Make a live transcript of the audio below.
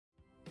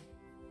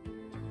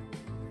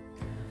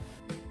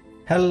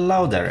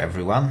Hello there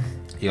everyone,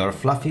 your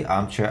fluffy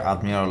armchair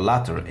Admiral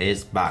Latter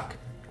is back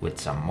with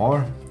some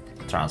more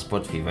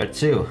Transport Fever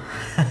 2.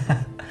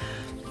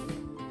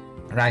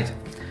 Right,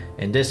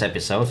 in this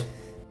episode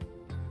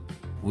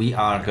we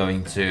are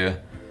going to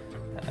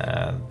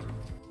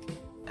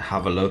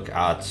have a look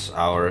at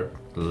our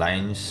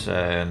lines,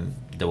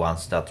 the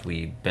ones that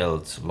we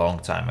built long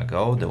time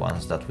ago, the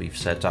ones that we've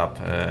set up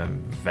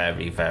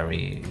very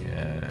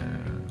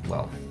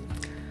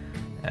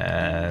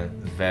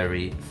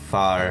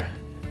far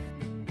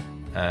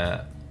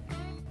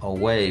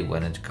away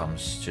when it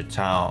comes to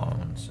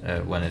towns,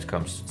 when it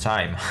comes to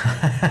time.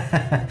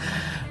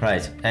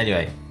 Right,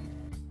 anyway,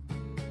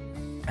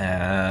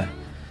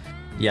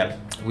 yeah,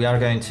 we are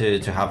going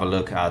to have a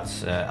look at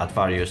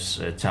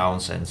various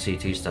towns and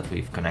cities that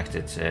we've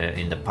connected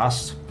in the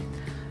past,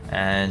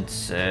 and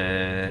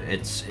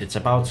it's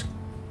about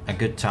a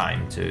good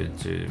time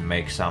to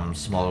make some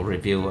small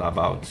review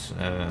about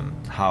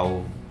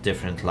how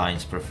different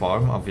lines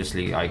perform.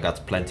 Obviously I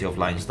got plenty of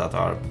lines that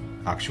are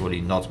actually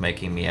not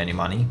making me any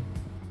money.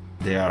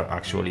 They are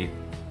actually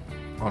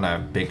on a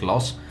big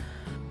loss,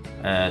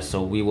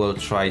 so we will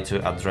try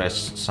to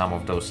address some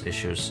of those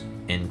issues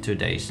in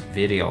today's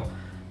video.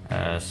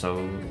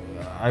 So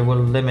I will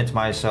limit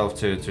myself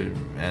to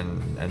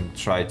and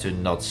try to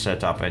not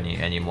set up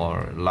any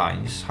more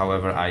lines.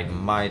 However, I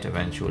might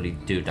eventually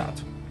do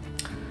that.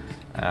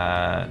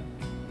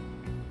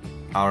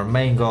 Our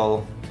main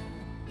goal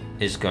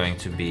is going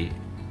to be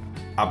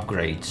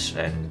upgrades,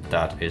 and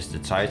that is the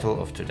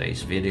title of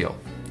today's video.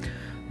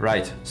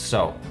 Right,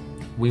 so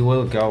we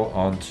will go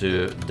on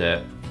to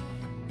the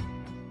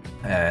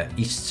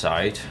east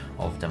side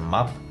of the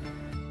map,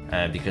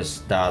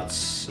 because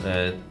that's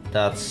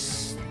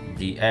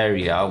the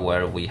area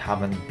where we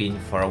haven't been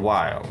for a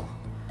while.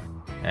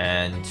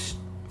 And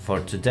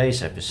for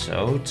today's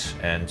episode,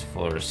 and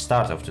for the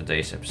start of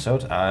today's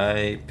episode,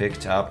 I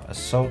picked up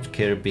Assault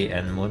Kirby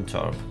and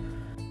Muntorp,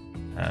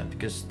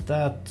 because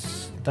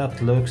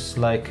that looks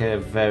like a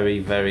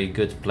very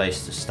good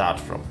place to start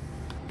from.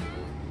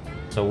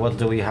 So what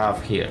do we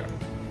have here?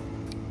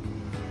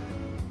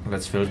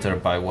 Let's filter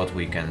by what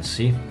we can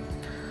see.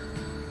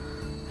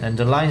 And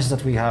the lines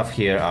that we have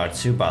here are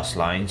two bus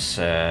lines.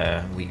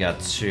 We got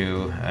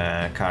two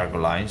cargo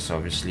lines.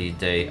 Obviously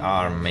they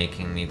are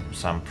making me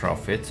some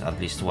profit, at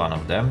least one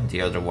of them.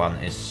 The other one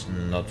is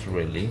not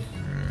really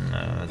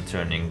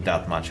turning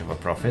that much of a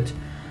profit.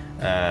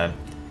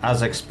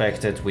 As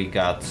expected, we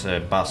got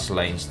bus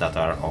lanes that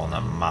are on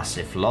a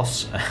massive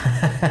loss.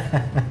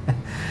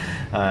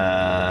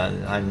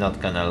 I'm not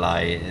gonna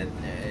lie,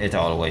 it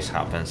always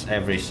happens.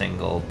 Every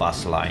single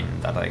bus line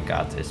that I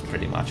got is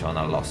pretty much on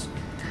a loss.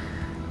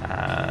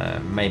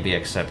 Maybe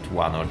except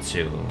one or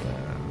two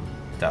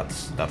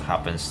that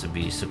happens to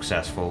be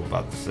successful,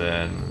 but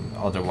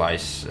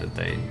otherwise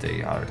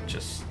they are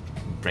just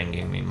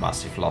bringing me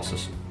massive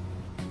losses.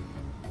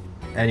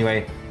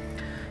 Anyway,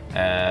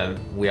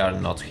 we are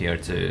not here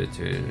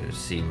to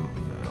see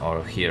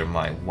or hear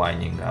my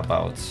whining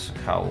about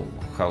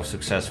how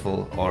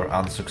successful or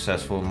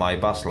unsuccessful my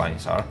bus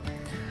lines are.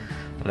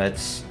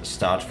 Let's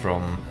start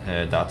from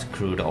that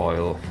crude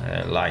oil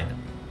line,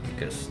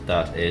 because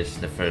that is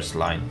the first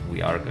line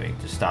we are going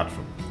to start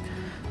from.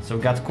 So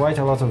we got quite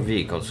a lot of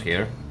vehicles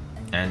here,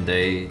 and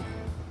they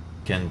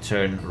can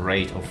turn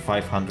rate of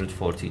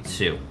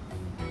 542.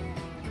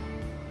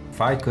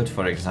 If I could,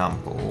 for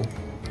example,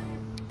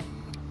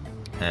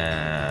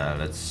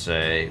 let's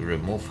say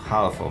remove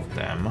half of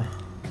them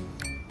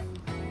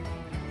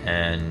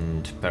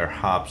and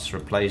perhaps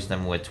replace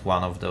them with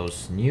one of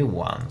those new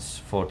ones,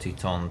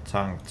 40-ton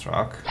tank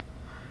truck.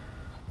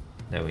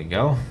 There we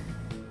go.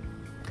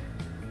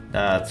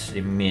 That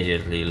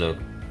immediately look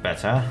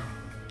better.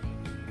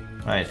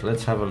 Right,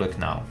 let's have a look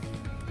now.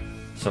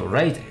 So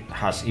rate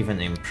has even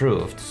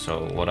improved,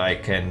 so what I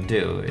can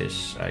do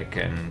is I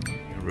can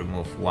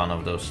remove one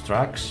of those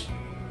trucks,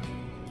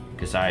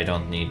 because I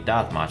don't need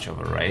that much of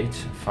a rate.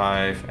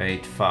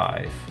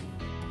 585.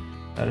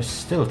 That is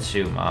still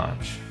too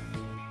much.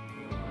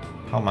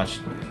 How much?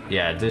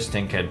 Yeah, this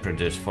thing can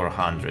produce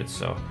 400,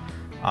 so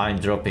I'm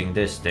dropping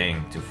this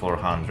thing to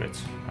 400.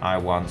 I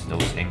want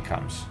those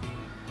incomes.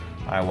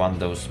 I want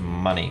those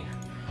money.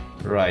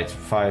 Right,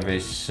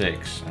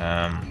 586.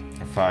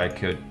 If I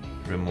could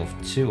remove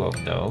two of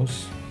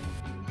those.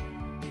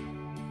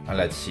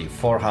 Let's see,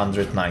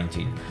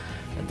 419.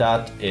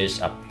 That is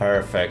a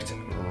perfect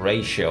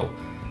ratio.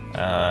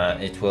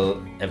 It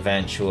will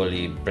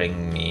eventually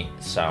bring me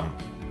some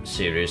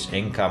serious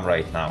income.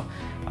 Right now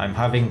I'm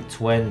having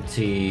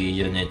 20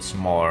 units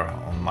more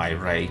on my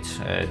rate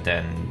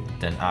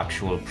than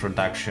actual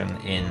production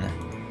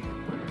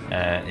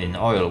in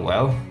oil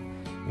well,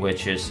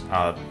 which is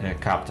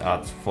capped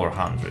at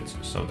 400.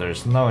 So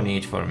there's no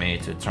need for me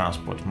to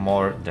transport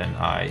more than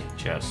I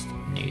just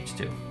need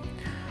to.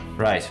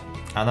 Right,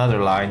 another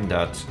line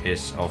that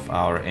is of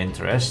our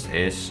interest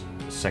is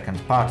second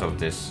part of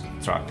this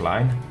truck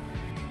line,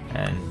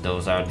 and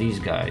those are these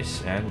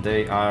guys, and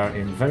they are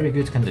in very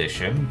good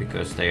condition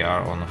because they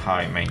are on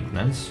high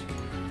maintenance.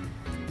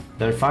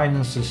 Their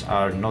finances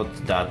are not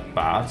that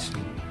bad,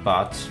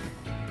 but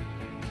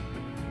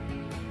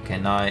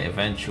can I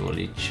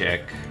eventually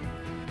check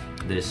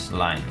this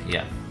line?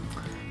 Yeah.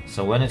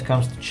 So when it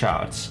comes to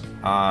charts,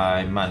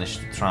 I managed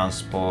to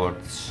transport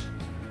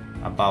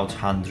about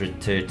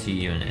 130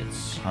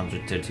 units,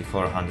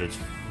 134,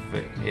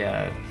 150.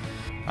 Yeah,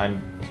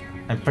 I'm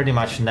pretty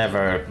much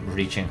never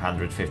reaching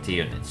 150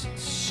 units.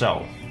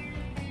 So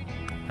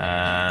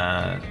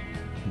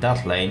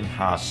that lane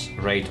has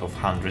rate of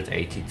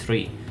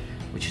 183,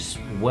 which is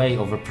way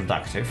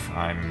overproductive.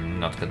 I'm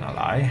not gonna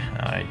lie.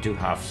 I do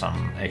have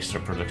some extra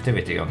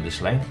productivity on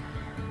this lane.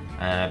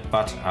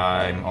 But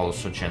I'm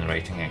also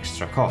generating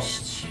extra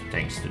costs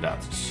thanks to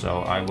that.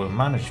 So I will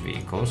manage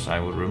vehicles, I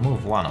will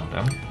remove one of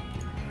them,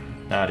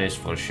 that is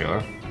for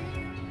sure.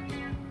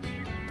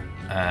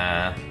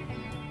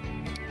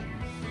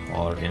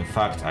 Or in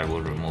fact I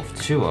will remove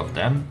two of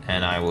them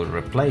and I will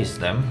replace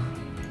them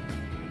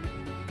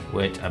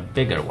with a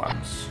bigger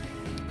ones.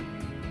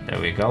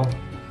 There we go.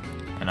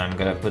 And I'm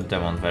gonna put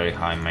them on very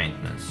high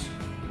maintenance.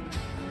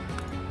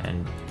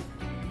 And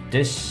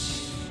this...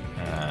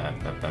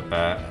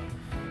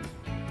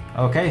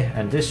 Okay,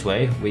 and this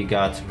way we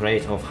got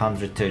rate of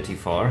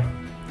 134,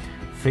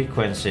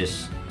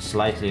 frequencies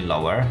slightly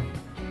lower,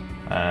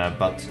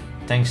 but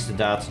thanks to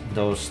that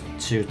those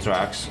two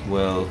tracks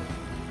will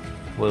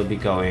be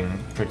going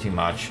pretty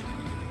much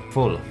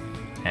full,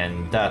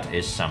 and that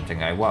is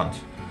something I want.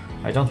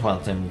 I don't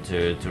want them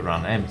to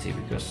run empty,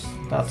 because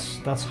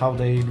that's how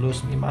they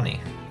lose me money.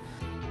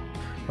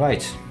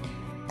 Right.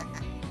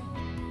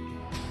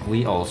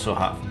 We also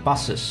have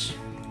buses.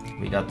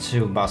 We got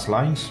two bus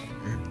lines.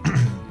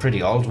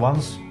 Pretty old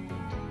ones.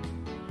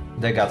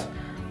 They got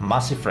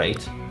massive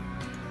rate.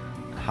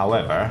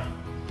 However,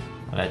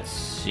 let's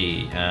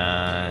see,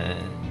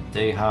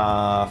 they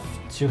have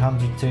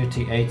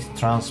 238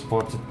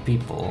 transported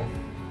people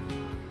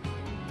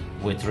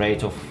with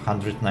rate of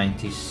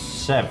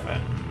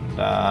 197.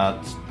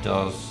 That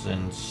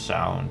doesn't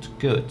sound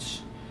good,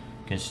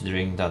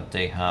 considering that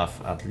they have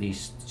at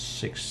least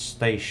 6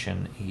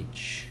 stations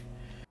each.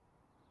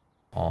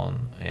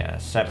 On, yeah,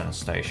 7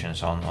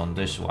 stations on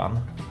this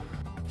one.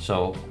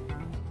 So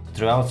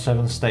throughout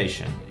 7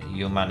 stations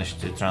you managed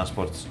to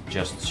transport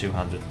just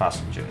 200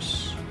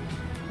 passengers.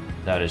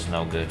 That is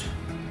no good.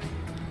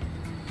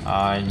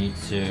 I need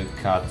to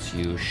cut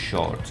you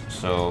short,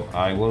 so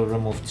I will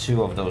remove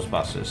 2 of those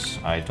buses.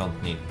 I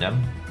don't need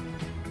them.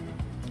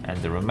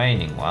 And the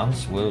remaining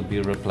ones will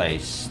be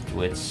replaced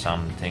with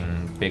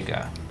something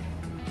bigger.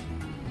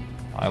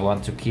 I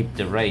want to keep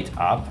the rate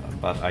up,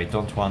 but I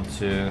don't want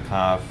to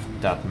have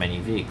that many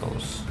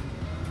vehicles.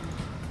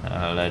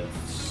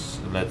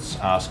 Let's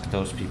ask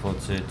those people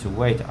to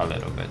wait a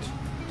little bit.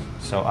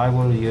 So I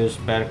will use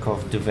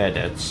Berkov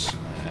Dovedets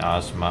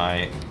as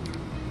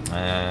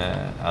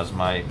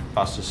my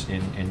buses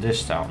in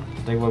this town.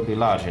 They will be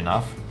large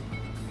enough.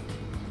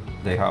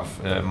 They have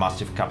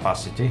massive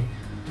capacity,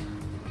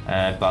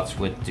 but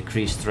with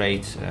decreased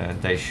rate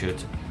they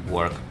should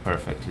work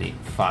perfectly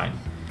fine.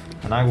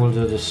 And I will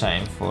do the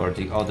same for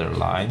the other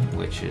line,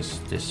 which is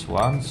this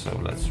one. So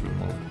let's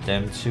remove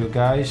them 2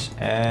 guys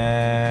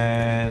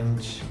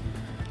and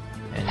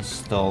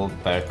install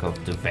Berkov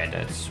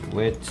Dovedets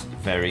with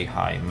very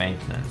high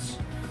maintenance.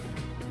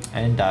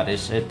 And that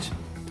is it.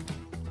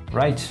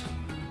 Right,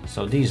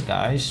 so these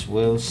guys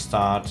will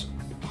start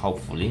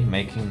hopefully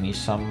making me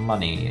some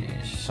money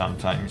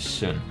sometime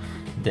soon.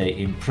 They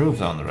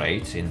improved on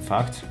rate, in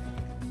fact,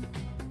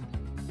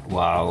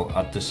 while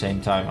at the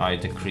same time I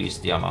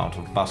decreased the amount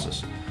of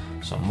buses.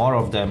 So more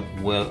of them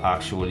will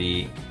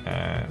actually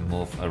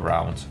move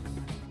around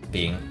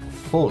being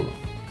full,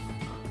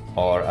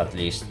 or at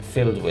least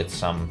filled with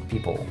some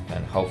people,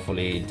 and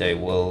hopefully they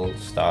will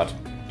start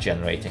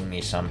generating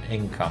me some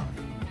income.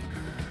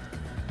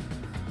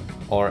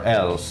 Or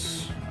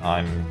else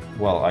I'm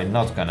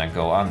not gonna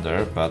go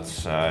under, but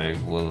I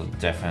will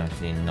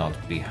definitely not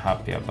be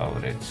happy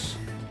about it.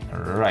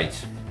 Right.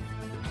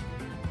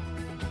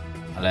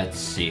 Let's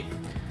see.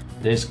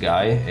 This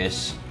guy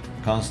is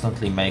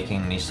constantly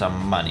making me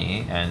some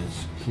money and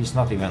he's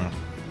not even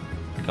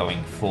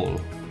going full.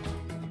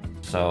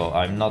 So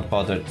I'm not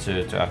bothered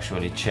to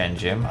actually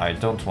change him. I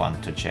don't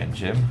want to change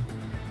him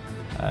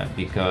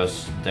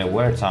because there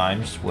were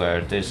times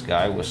where this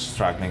guy was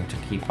struggling to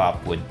keep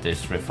up with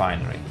this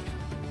refinery.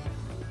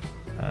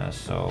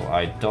 So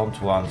I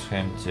don't want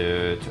him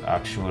to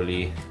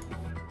actually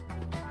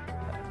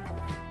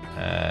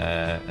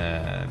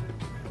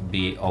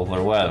be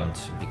overwhelmed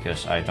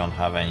because I don't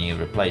have any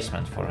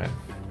replacement for him.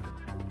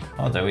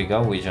 Oh, there we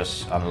go. We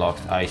just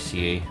unlocked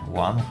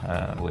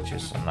ICA-1, which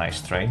is a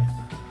nice train.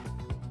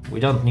 We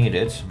don't need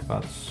it,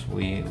 but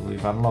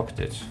we've unlocked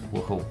it.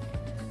 Woohoo!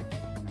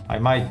 I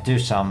might do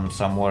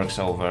some works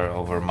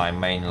over my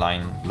main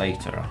line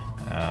later.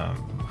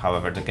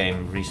 However, the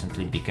game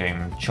recently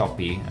became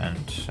choppy,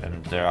 and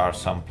there are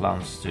some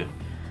plans to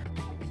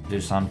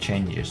do some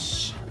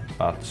changes,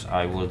 but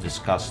I will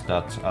discuss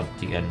that at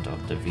the end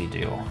of the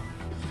video.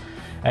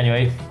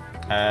 Anyway,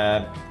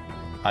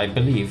 I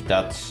believe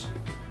that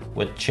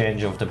with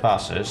change of the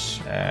buses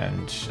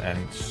and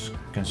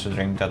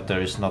considering that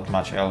there is not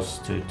much else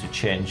to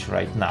change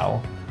right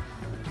now,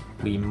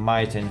 we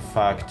might in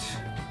fact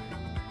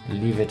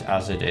leave it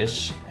as it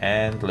is,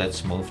 and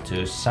let's move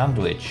to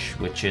Sandwich,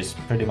 which is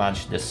pretty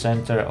much the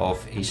center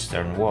of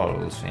Eastern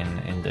world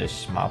in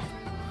this map.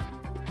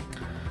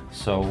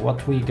 So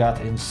what we got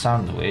in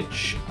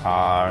Sandwich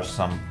are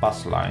some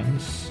bus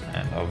lines,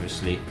 and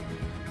obviously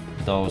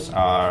those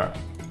are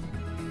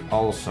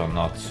also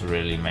not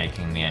really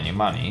making me any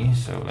money,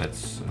 so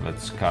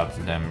let's cut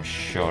them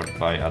short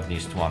by at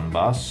least one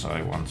bus.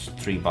 I want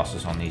 3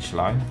 buses on each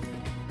line.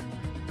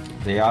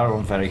 They are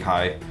on very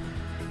high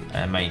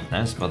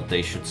maintenance, but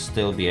they should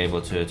still be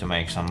able to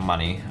make some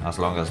money as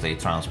long as they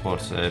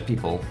transport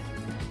people.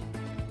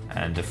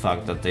 And the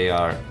fact that they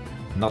are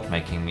not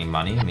making me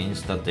money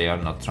means that they are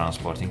not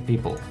transporting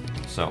people.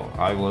 So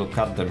I will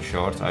cut them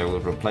short. I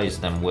will replace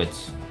them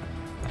with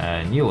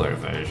a newer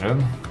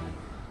version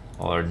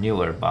or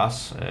newer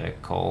bus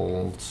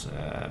called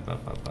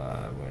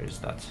where is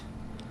that?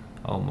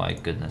 Oh my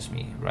goodness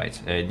me,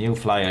 right, New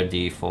Flyer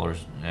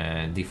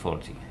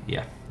D40,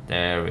 yeah,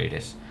 there it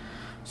is.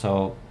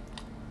 So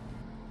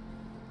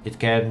it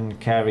can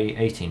carry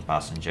 18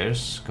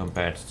 passengers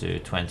compared to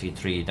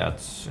 23 that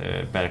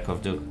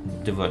Berkov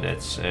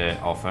Dvorets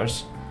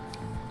offers.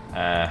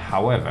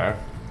 However,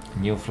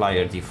 New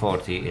Flyer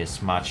D40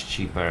 is much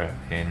cheaper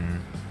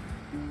in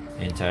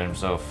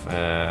terms of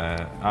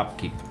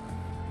upkeep,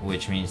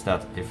 which means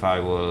that if I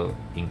will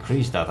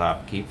increase that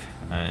upkeep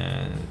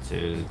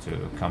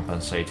to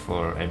compensate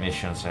for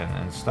emissions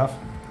and stuff,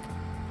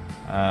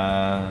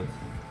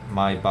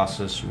 my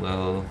buses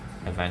will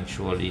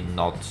eventually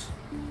not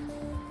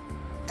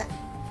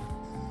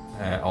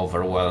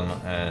overwhelm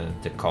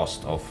the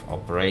cost of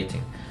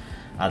operating.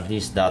 At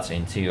least that's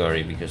in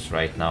theory, because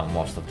right now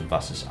most of the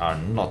buses are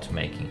not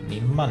making me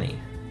money.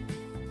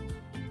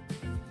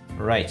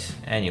 Right,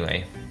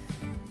 anyway,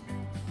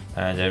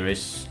 there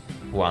is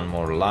one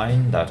more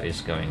line that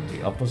is going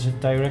the opposite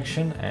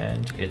direction,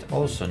 and it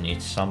also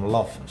needs some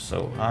love,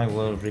 so I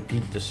will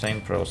repeat the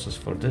same process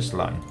for this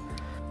line.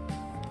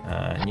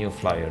 New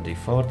Flyer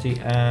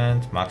D40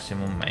 and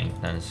maximum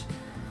maintenance.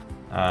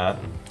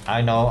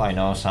 I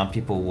know some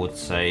people would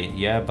say,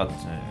 yeah, but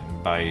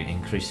by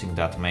increasing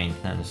that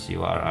maintenance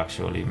you are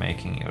actually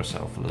making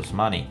yourself lose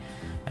money,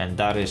 and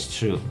that is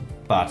true,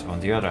 but on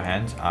the other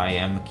hand I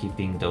am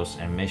keeping those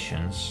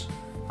emissions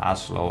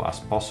as low as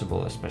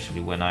possible,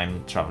 especially when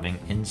I'm traveling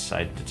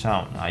inside the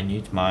town. I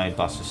need my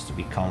buses to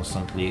be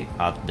constantly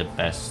at the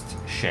best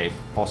shape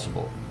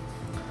possible.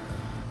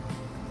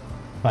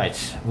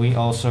 Right, we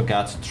also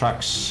got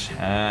trucks,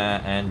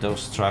 and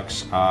those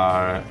trucks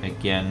are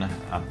again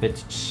a bit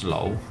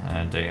slow,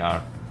 and they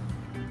are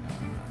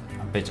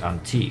a bit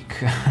antique.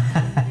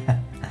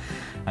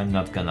 I'm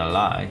not gonna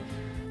lie.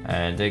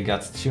 They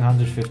got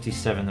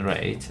 257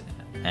 rate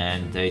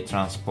and they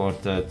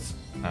transported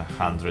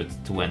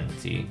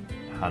 120,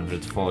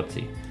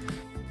 140.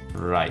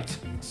 Right,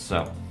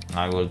 so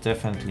I will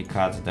definitely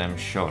cut them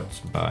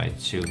short by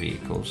 2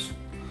 vehicles.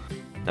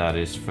 That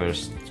is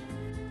first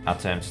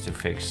attempt to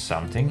fix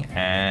something,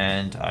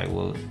 and I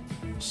will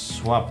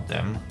swap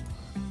them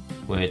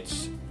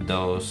with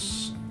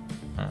those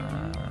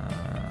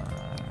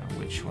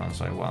which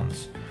ones I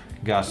want.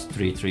 Gas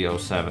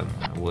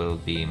 3307 will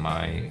be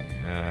my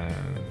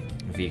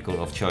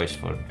vehicle of choice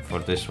for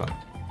this one.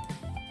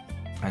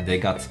 And they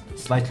got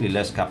slightly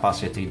less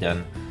capacity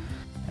than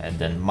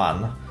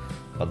MAN,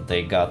 but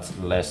they got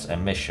less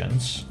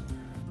emissions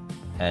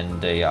and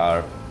they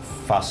are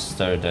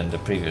faster than the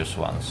previous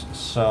ones,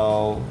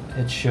 so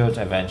it should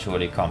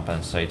eventually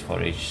compensate for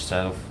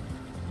itself,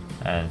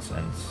 and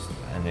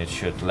it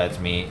should let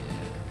me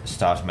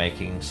start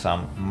making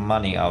some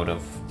money out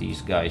of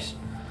these guys,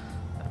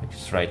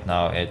 because right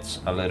now it's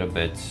a little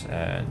bit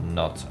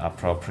not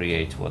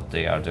appropriate what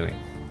they are doing.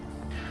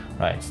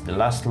 Right, the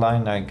last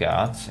line I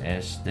got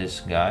is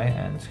this guy,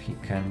 and he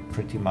can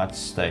pretty much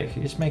stay.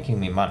 He's making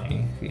me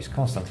money, he's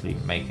constantly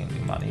making me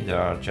money. There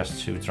are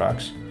just 2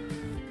 trucks.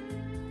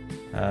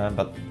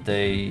 But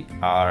they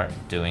are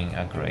doing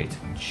a great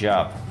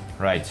job.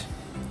 Right,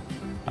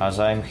 as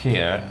I'm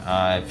here,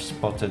 I've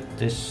spotted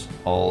this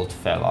old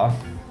fella,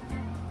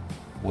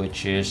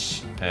 which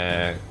is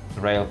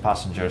rail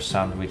passenger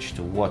Sandwich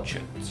to watch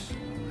it.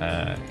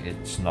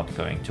 It's not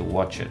going to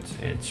watch it,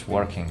 it's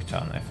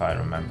Workington if I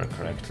remember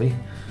correctly.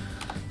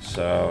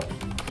 So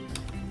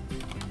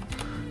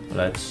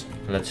let's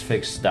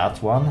fix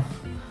that one,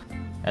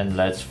 and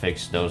let's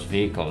fix those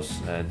vehicles.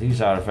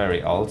 These are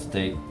very old.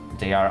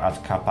 They are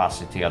at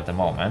capacity at the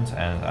moment,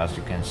 and as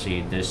you can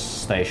see this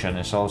station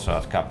is also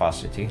at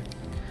capacity,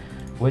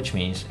 which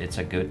means it's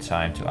a good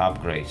time to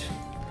upgrade.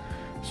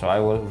 So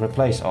I will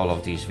replace all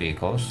of these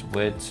vehicles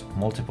with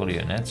multiple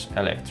units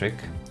electric,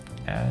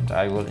 and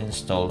I will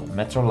install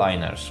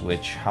Metroliners,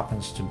 which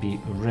happens to be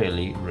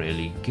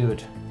really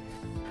good.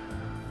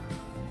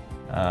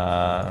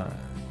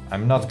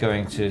 I'm not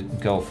going to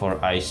go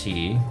for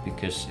ICE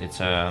because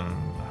it's a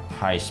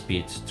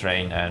high-speed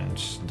train, and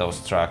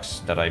those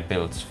tracks that I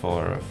built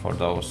for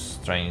those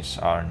trains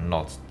are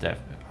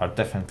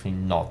definitely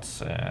not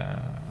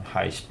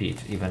high speed,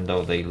 even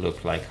though they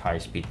look like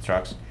high-speed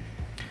tracks.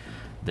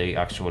 They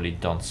actually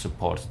don't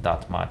support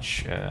that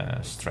much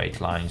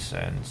straight lines,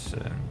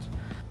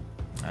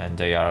 and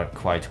they are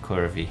quite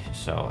curvy,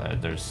 so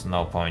there's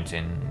no point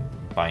in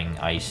buying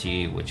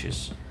ICE, which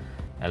is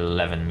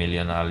 11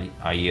 million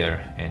a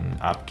year in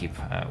upkeep,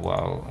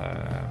 while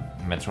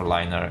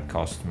Metroliner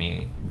cost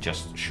me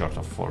just short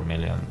of 4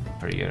 million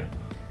per year.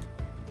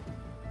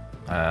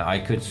 I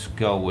could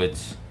go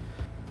with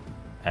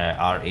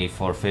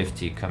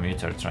RE450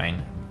 commuter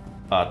train,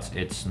 but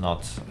it's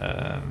not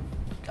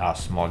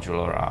as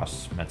modular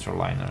as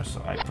Metroliner,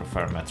 so I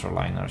prefer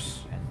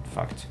Metroliners in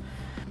fact.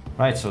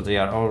 Right, so they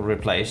are all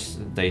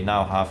replaced. They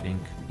now have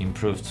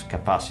improved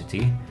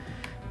capacity,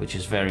 which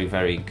is very,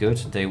 very good.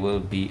 They will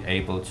be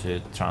able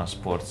to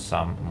transport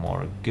some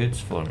more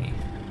goods for me.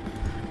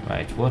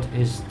 Right, what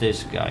is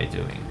this guy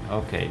doing?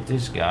 Okay,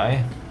 this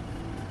guy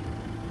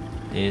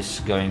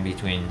is going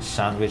between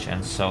Sandwich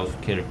and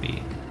South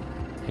Kirby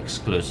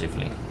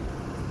exclusively.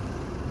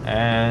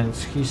 And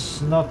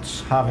he's not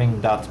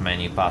having that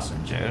many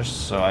passengers,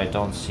 so I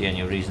don't see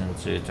any reason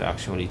to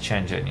actually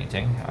change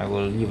anything. I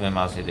will leave him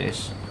as it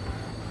is.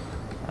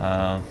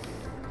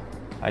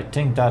 I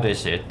think that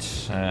is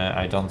it.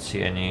 I don't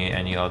see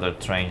any other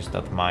trains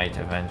that might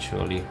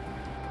eventually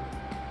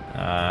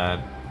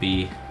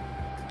be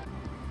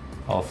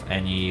of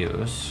any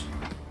use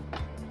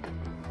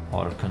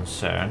or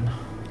concern.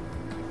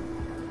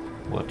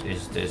 What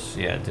is this?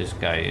 Yeah, this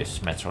guy is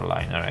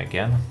Metroliner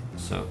again.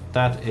 So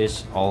that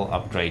is all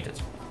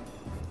upgraded.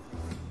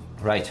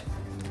 Right.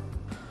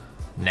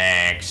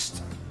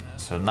 Next.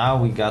 So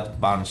now we got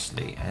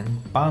Barnsley,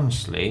 and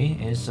Barnsley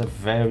is a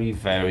very,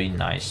 very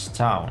nice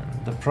town.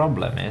 The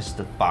problem is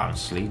that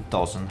Barnsley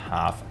doesn't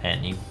have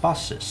any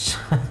buses.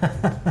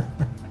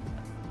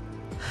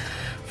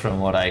 From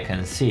what I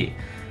can see.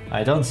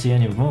 I don't see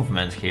any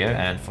movement here,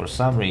 and for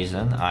some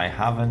reason I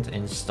haven't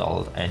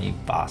installed any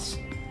bus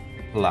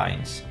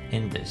lines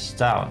in this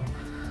town.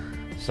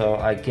 So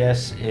I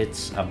guess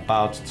it's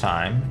about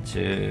time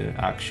to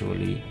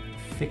actually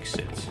fix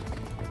it.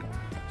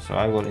 So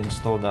I will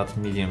install that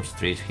medium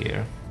street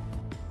here.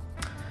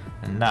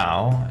 And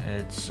now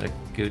it's a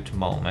good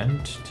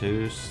moment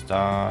to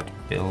start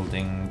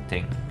building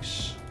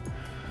things.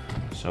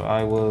 So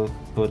I will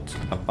put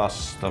a bus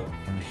stop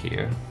in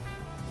here.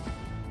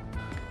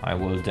 I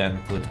will then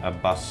put a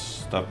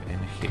bus stop in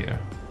here.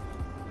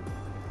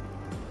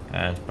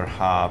 And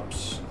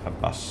perhaps a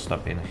bus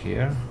stop in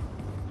here.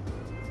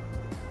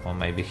 Or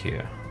maybe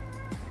here.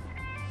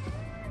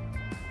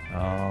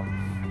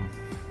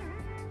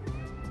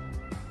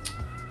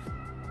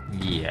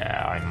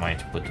 Yeah, I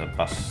might put a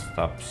bus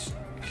stop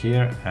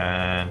here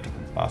and a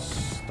bus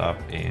stop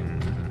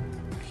in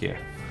here.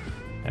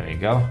 There we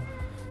go.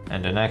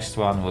 And the next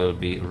one will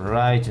be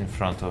right in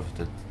front of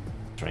the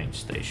train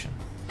station.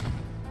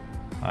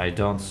 I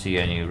don't see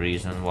any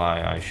reason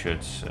why I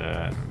should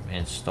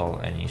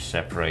install any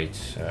separate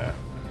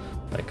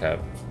like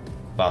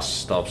bus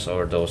stops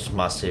or those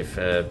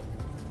massive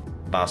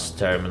bus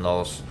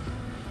terminals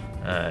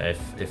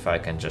if I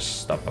can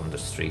just stop on the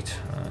street.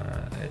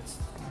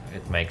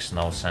 It makes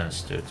no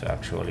sense to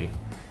actually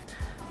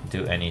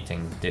do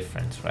anything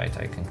different, right?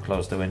 I can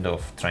close the window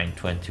of train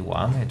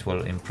 21. It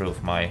will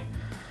improve my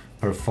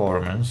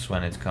performance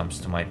when it comes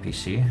to my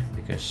PC,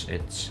 because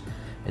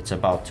it's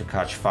about to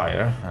catch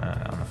fire,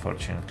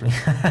 unfortunately.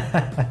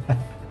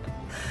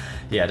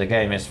 Yeah, the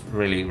game is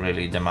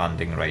really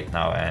demanding right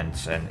now, and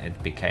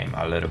it became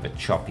a little bit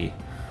choppy.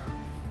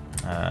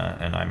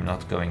 And I'm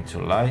not going to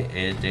lie,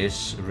 it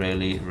is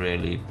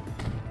really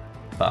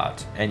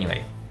bad.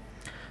 Anyway,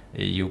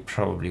 you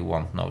probably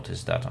won't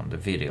notice that on the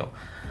video.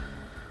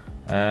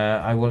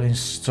 I will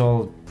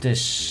install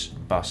this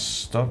bus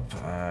stop.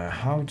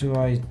 How do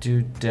I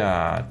do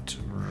that?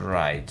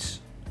 Right.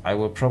 I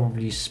will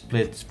probably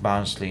split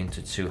Barnsley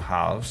into two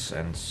halves,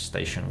 and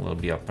station will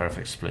be a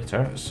perfect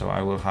splitter. So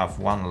I will have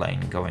one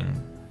lane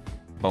going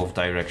both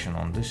direction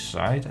on this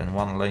side and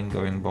one lane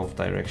going both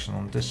direction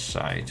on this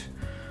side.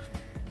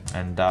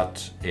 And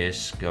that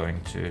is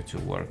going to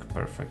work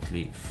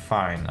perfectly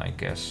fine, I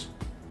guess.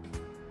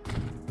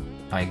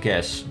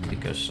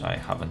 Because I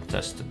haven't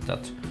tested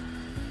that.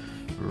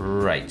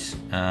 Right,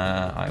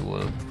 I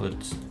will put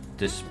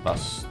this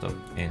bus stop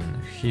in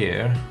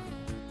here.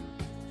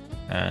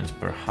 And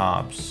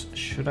perhaps,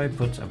 should I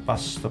put a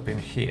bus stop in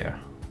here?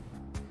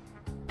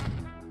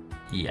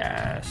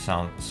 Yeah,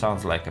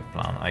 sounds like a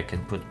plan. I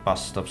can put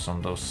bus stops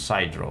on those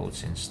side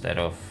roads instead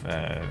of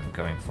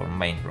going for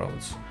main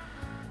roads.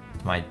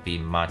 It might be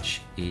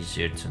much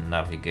easier to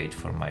navigate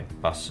for my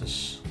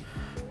buses.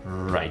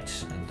 Right,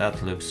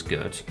 that looks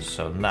good.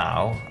 So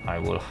now I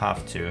will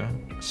have to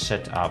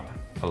set up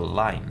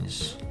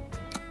lines.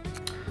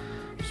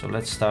 So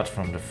let's start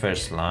from the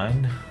first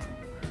line.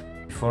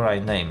 Before I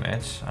name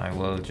it, I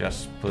will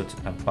just put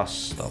a bus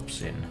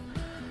stops in.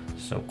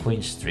 So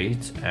Queen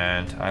Street,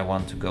 and I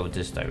want to go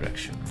this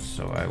direction.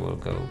 So I will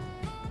go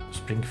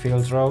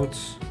Springfield Road,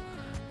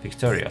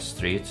 Victoria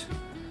Street,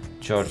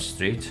 George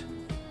Street,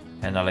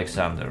 and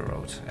Alexander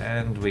Road,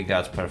 and we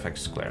got perfect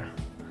square.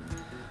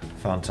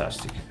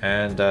 Fantastic.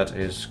 And that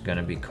is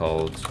gonna be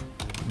called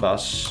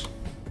bus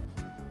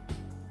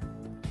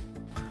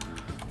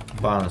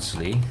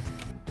Barnsley,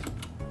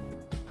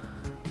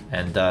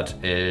 and that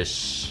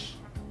is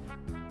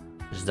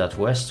that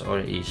west or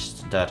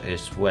east? That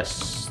is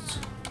west,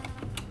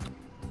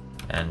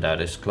 and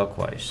that is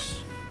clockwise.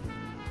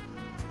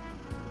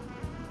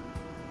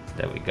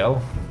 There we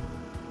go.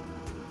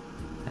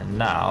 And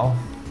now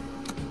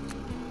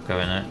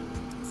gonna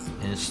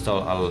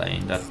install a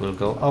lane that will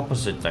go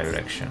opposite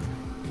direction.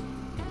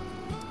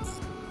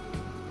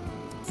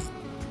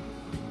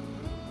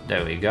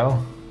 There we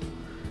go.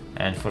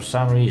 And for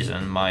some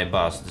reason my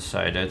bus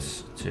decided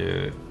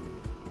to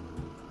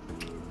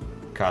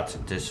cut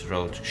this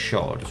road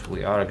short.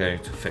 We are going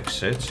to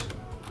fix it,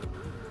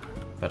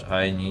 but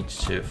I need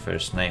to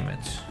first name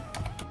it.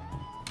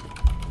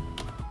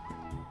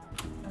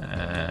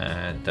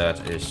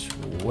 That is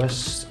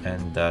west,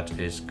 and that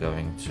is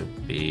going to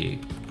be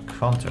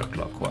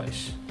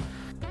counterclockwise.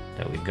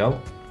 There we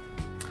go.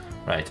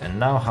 Right, and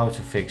now how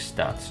to fix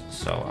that?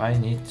 So I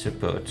need to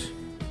put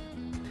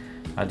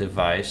a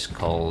device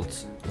called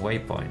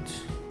waypoint,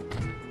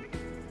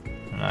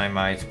 and I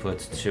might put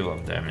 2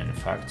 of them. In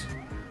fact,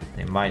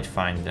 they might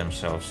find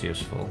themselves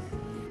useful.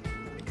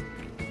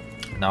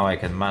 Now I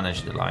can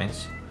manage the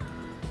lines.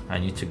 I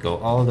need to go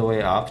all the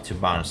way up to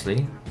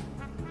Barnsley,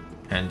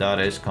 and that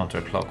is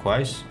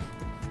counterclockwise.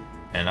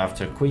 And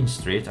after Queen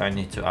Street I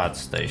need to add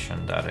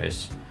station. That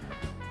is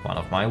one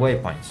of my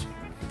waypoints.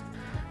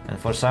 And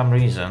for some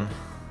reason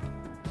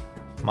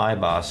my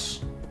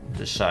bus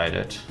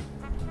decided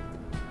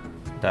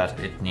that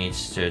it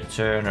needs to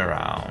turn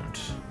around,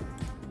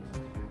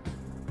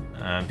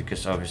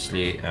 because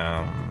obviously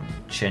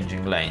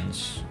changing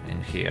lanes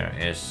in here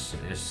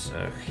is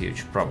a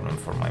huge problem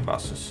for my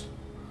buses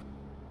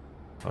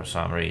for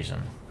some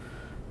reason.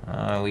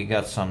 We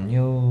got some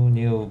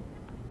new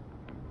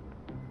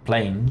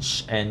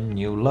planes and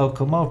new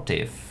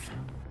locomotive,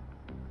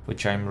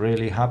 which I'm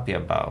really happy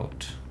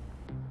about.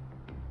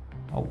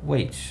 Oh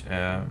wait,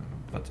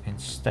 but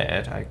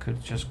instead I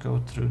could just go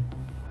through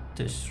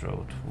this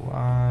road.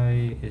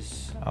 Why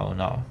is... oh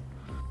no.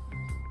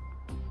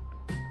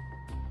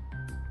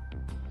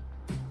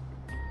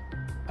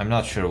 I'm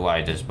not sure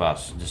why this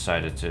bus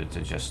decided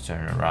to just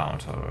turn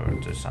around or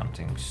do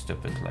something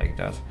stupid like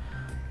that.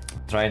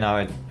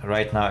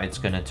 Right now it's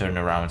gonna turn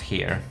around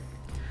here.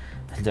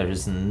 There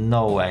is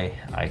no way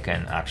I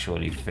can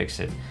actually fix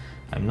it.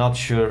 I'm not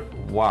sure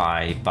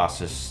why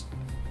buses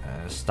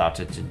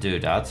started to do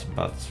that,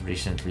 but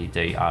recently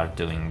they are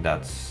doing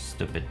that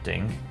stupid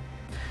thing.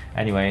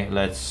 Anyway,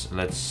 let's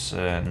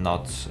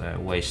not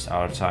waste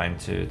our time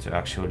to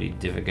actually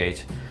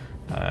divagate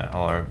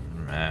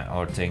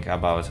or think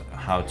about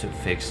how to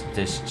fix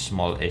this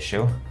small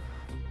issue,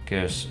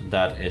 because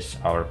that is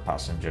our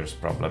passengers'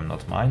 problem,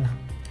 not mine.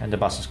 And the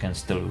buses can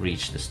still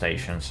reach the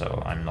station,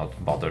 so I'm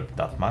not bothered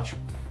that much.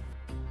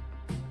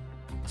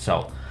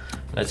 So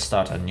let's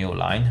start a new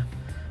line,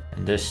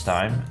 and this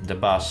time the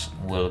bus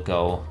will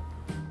go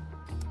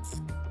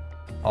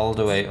all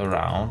the way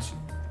around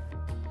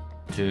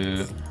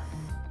to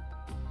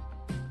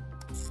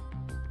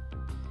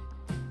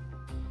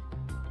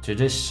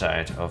this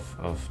side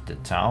of the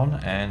town,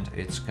 and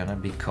it's gonna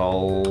be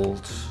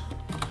called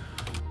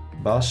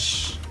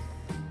bus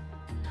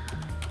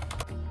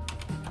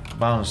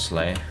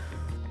Barnsley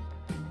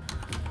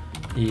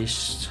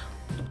East,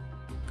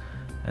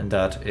 and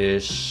that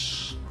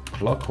is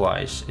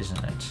clockwise,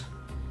 isn't it?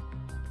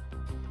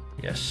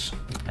 Yes.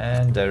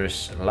 And there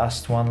is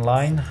last one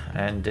line,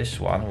 and this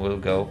one will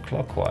go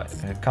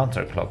clockwise,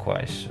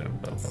 counterclockwise.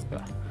 Blah, blah,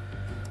 blah.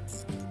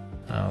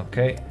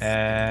 Okay,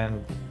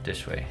 and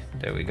this way.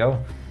 There we go.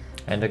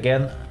 And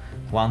again,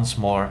 once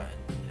more,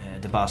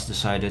 the bus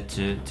decided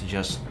to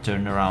just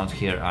turn around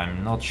here.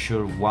 I'm not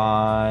sure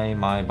why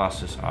my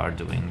buses are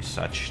doing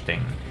such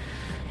thing.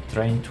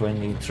 Train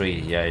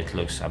 23, yeah, it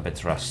looks a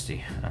bit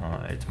rusty.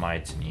 It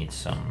might need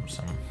some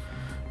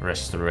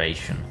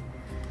restoration.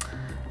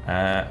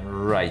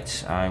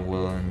 Right, I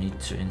will need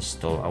to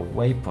install a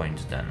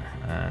waypoint then,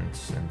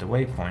 and the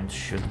waypoint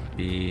should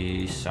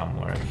be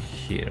somewhere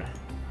here.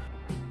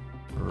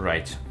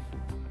 Right,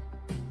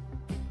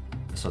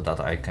 so that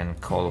I can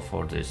call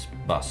for this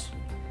bus.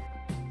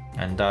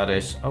 And that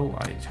is, oh,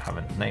 I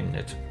haven't named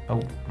it.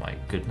 Oh my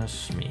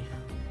goodness me.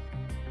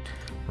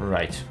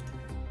 Right.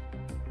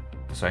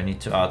 So I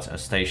need to add a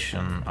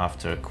station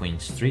after Queen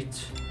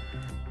Street,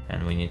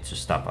 and we need to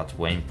stop at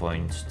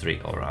waypoint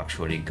 3, or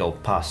actually go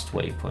past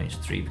waypoint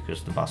 3,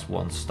 because the bus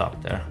won't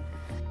stop there.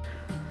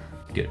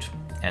 Good.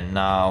 And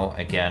now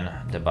again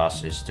the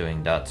bus is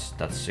doing that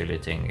silly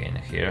thing in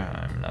here.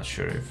 I'm not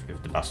sure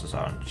if the buses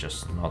are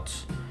just not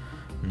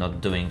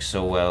doing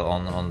so well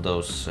on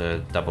those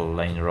double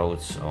lane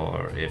roads,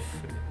 or if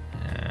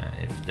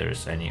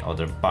there's any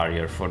other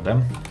barrier for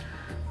them,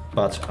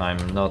 but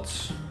I'm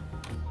not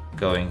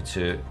going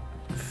to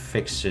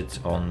fix it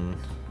on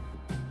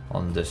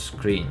on the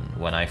screen.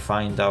 When I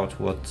find out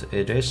what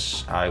it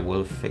is, I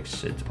will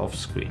fix it off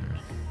screen.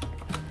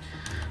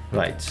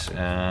 Right,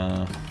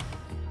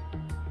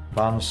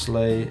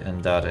 Barnsley,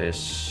 and that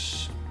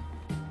is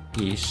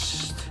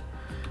east,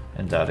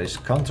 and that is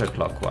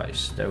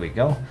counterclockwise. There we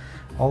go.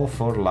 All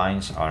 4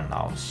 lines are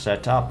now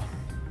set up.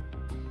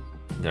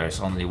 There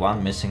is only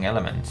one missing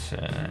element,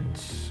 and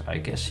I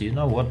guess you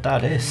know what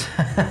that is.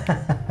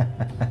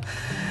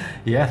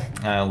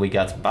 Yeah, we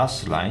got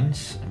bus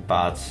lines,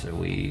 but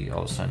we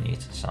also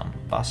need some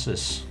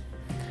buses.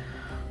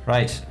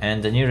 Right,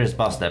 and the nearest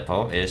bus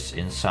depot is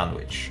in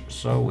Sandwich,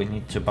 so we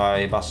need to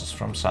buy buses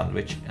from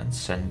Sandwich and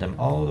send them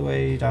all the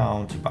way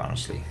down to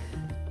Barnsley.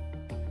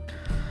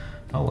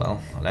 Oh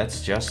well,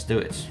 let's just do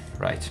it.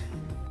 Right.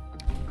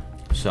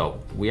 So,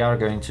 we are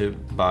going to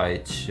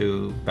buy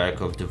 2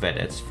 Berkov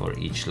Duvedets for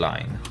each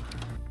line.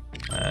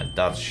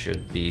 That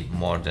should be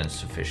more than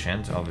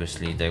sufficient.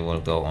 Obviously, they will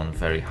go on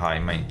very high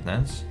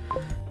maintenance.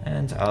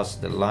 And as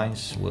the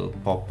lines will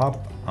pop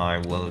up, I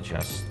will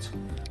just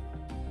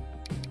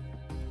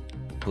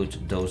put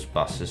those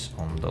buses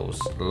on those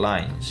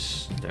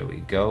lines. There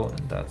we go,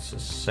 and that's the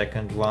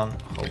second one.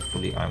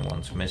 Hopefully I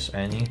won't miss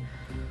any.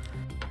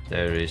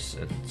 There is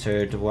a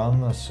third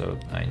one, so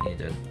I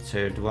need a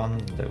third one.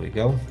 There we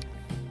go.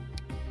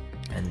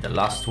 And the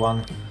last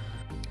one,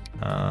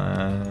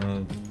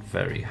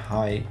 very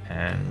high,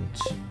 and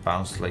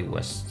Barnsley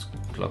west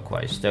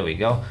clockwise. There we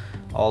go.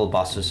 All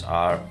buses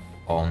are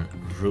en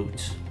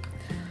route.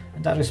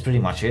 And that is pretty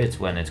much it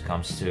when it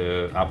comes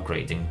to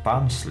upgrading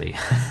Barnsley.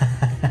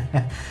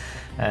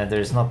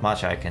 There's not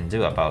much I can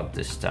do about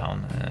this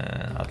town,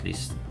 at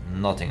least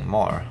nothing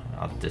more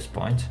at this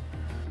point.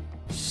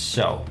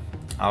 So,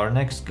 our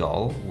next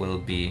goal will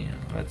be,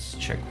 let's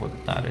check what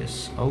that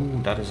is. Oh,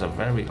 that is a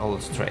very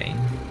old train.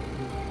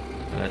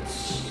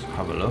 Let's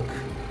have a look.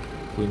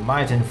 We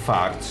might in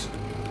fact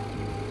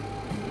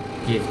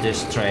give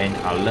this train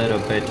a little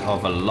bit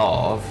of a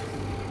love.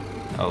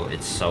 Oh,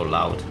 it's so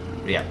loud.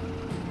 Yeah,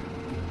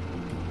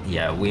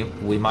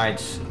 we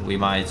might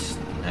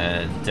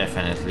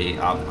definitely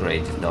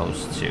upgrade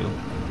those 2.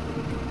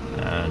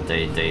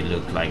 They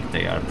look like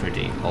they are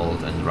pretty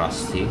old and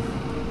rusty,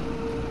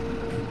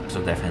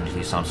 so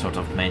definitely some sort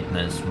of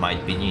maintenance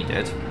might be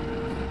needed.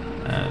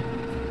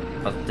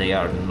 But they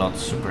are not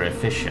super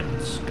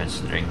efficient,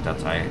 considering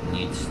that I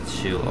need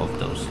 2 of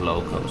those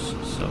locos.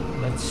 So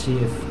let's see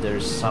if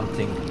there's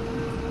something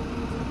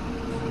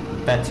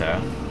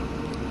better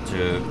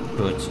to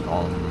put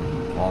on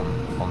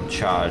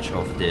charge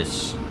of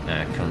this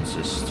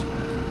consist.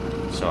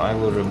 So I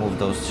will remove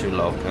those 2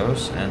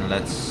 locos, and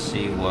let's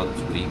see what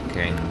we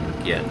can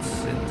get.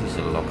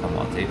 Diesel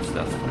locomotives,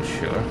 that's for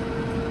sure.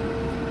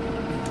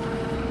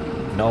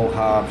 No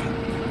hub.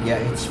 Yeah,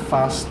 it's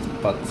fast,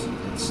 but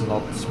it's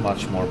not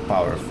much more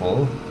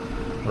powerful.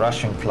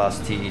 Russian class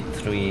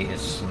T3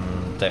 is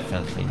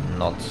definitely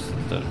not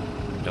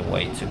the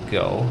way to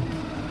go.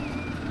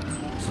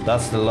 So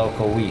that's the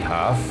loco we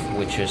have,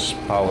 which is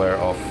power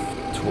of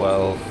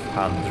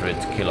 1200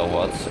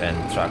 kilowatts and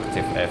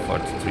tractive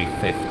effort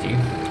 350.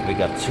 We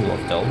got 2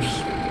 of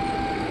those,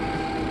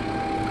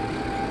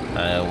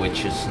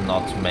 which is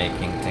not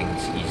making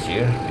things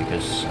easier,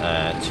 because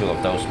 2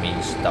 of those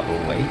means double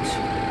weight.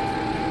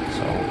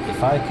 So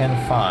if I can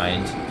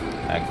find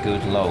a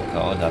good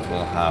loco that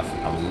will have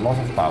a lot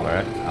of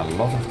power, a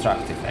lot of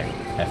tractive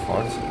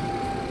effort,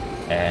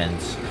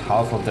 and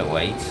half of the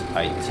weight,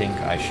 I think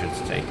I should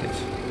take it.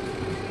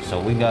 So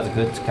we got a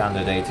good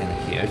candidate in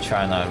here,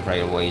 China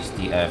Railways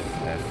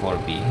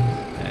DF4B.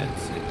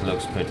 It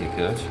looks pretty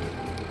good.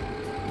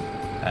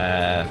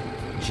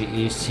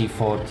 GE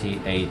C40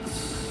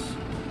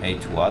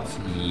 8 watts.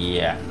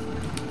 Yeah,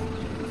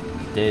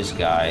 this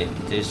guy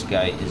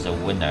is a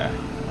winner,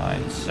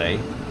 I'd say.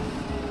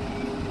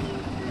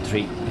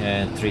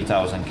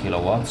 3000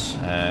 kilowatts,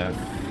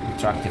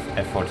 tractive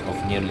effort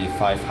of nearly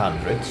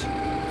 500,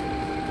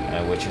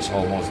 which is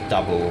almost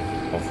double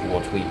of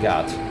what we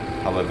got.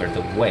 However,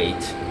 the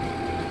weight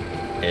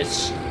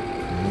is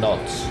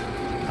not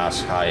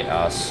as high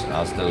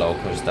as the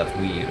locos that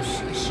we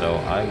use, so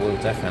I will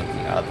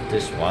definitely add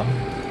this one,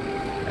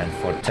 and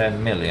for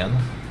 10 million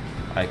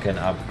I can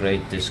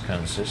upgrade this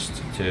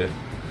consist to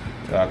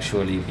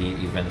actually be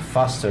even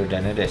faster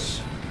than it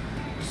is.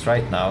 Because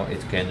right now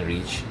it can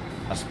reach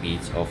a speed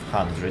of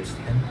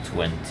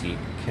 120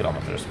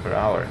 kilometers per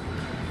hour.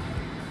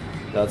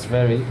 That's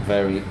very,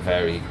 very,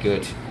 very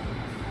good.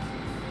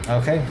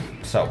 Okay,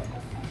 so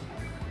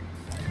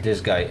this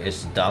guy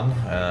is done.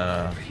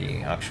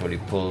 He actually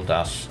pulled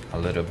us a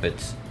little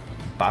bit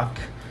back.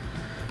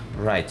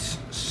 Right,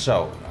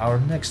 so our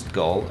next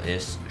goal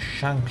is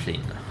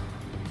Shanklin.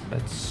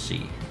 Let's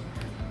see.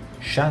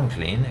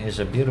 Shanklin is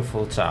a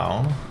beautiful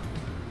town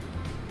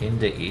in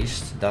the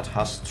east that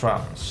has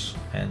trams,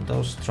 and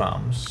those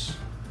trams,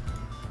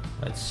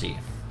 let's see,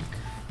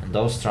 and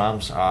those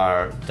trams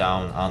are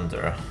down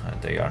under,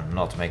 and they are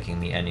not making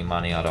me any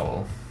money at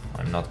all,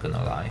 I'm not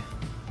gonna lie.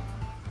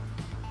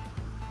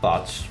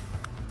 But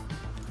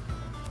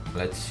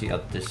let's see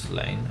at this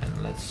lane,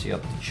 and let's see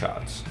at the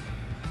charts.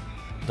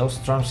 Those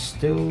trams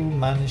still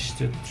manage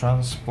to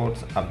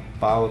transport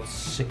about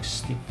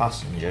 60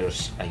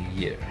 passengers a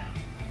year.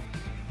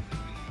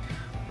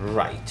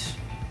 Right.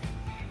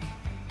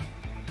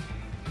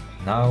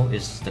 Now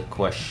is the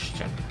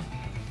question.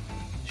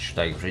 Should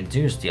I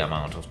reduce the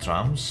amount of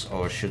trams,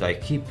 or should I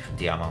keep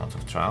the amount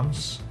of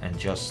trams and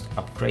just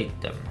upgrade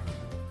them?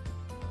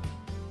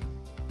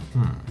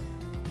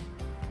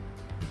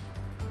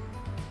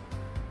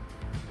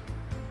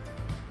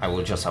 I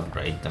will just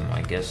upgrade them,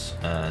 I guess.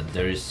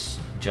 There is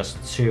just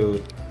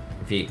 2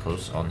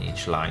 vehicles on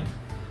each line,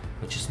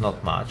 which is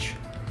not much.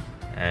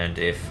 And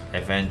if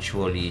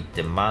eventually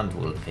demand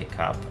will pick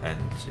up, and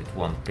it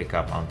won't pick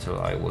up until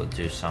I will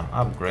do some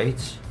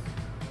upgrades,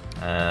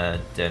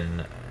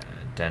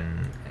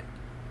 then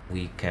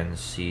we can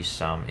see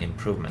some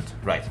improvement.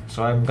 Right,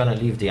 so I'm gonna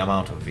leave the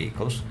amount of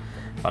vehicles,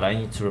 but I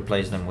need to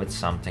replace them with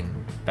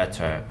something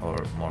better or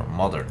more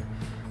modern.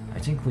 I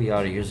think we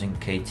are using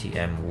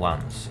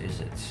KTM-1s, is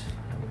it?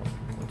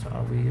 What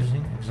are we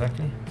using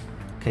exactly?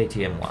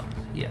 KTM-1,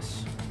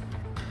 yes.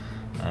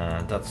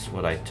 That's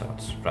what I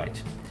thought,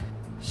 right.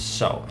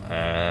 So,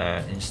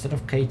 instead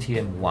of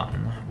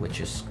KTM-1, which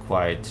is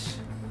quite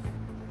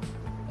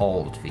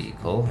old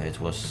vehicle, it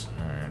was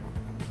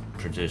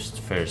produced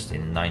first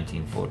in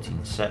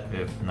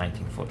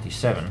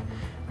 1947,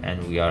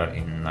 and we are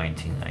in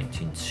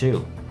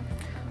 1992.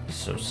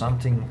 So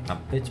something a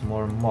bit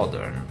more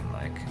modern,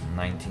 like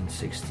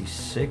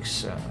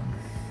 1966.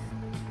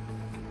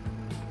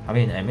 I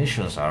mean,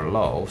 emissions are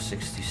low,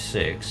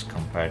 66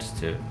 compared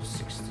to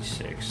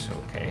 66,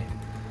 okay.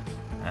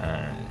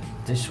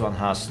 This one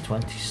has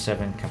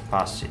 27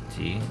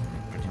 capacity,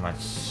 pretty much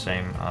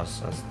same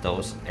as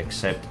those,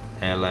 except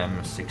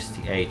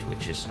LM68,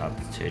 which is at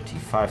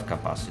 35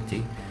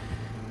 capacity,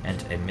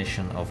 and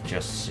emission of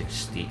just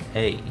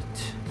 68.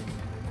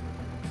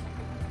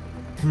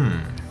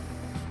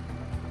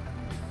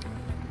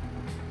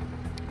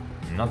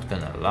 Not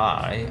gonna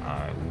lie,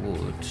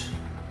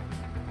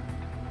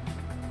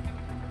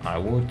 I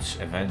would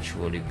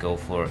eventually go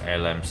for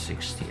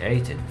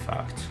LM68, in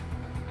fact.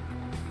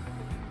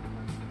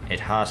 It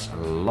has a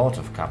lot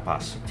of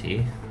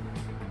capacity.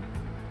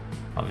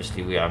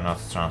 Obviously we are not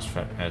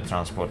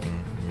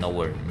transporting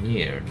nowhere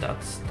near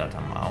that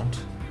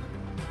amount,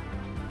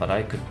 but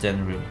I could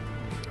then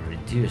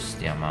reduce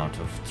the amount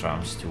of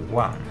trams to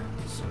 1.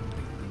 So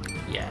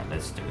yeah,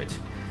 let's do it.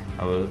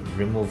 I will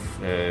remove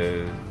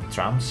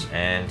trams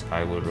and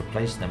I will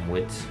replace them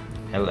with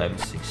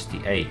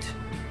LM68.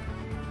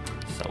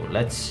 So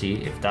let's see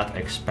if that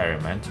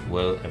experiment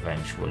will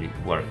eventually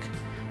work.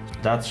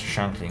 That's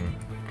shuntling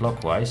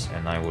clockwise,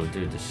 and I will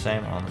do the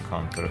same on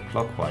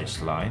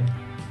counterclockwise line.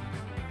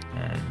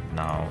 And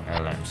now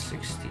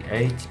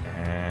LM68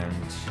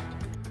 and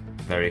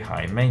very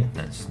high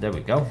maintenance. There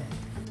we go.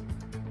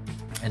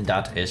 And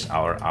that is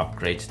our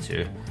upgrade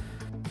to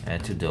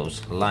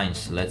those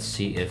lines. Let's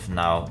see if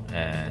now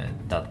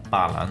that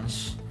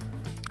balance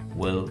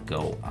will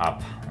go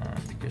up,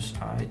 because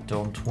I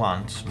don't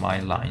want my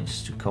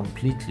lines to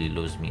completely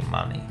lose me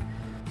money.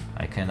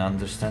 I can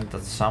understand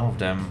that some of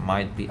them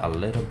might be a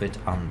little bit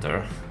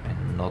under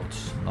and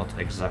not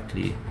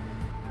exactly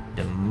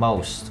the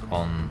most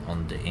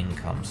on the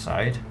income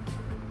side,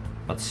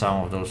 but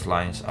some of those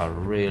lines are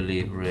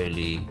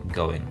really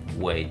going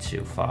way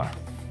too far.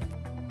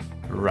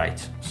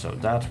 Right, so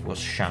that was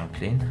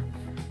Shanklin.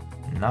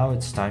 Now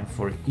it's time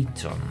for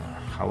Eton.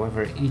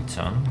 However,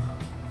 Eton,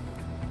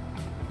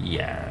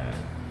 yeah,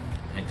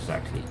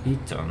 exactly,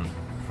 Eton,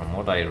 from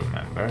what I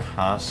remember,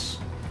 has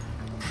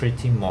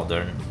pretty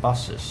modern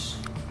buses.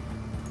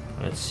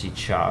 Let's see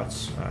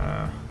charts.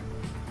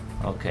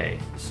 Okay,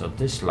 so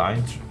this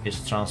line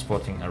is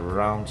transporting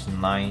around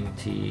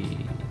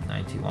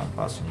 91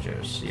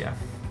 passengers. Yeah,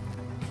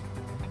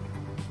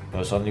 there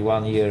was only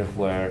 1 year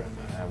where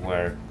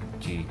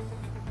the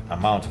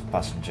amount of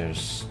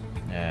passengers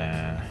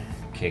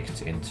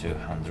kicked into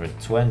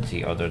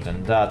 120. Other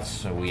than that,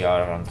 we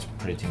are on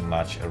pretty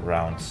much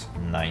around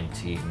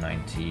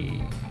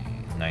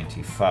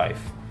 95.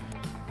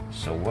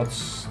 So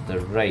what's the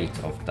rate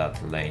of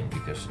that lane?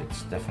 Because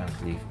it's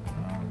definitely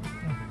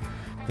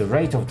the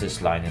rate of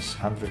this line is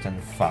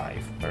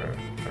 105 per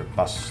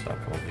bus stop.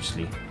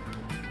 Obviously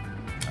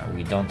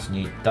we don't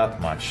need that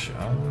much.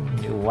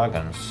 New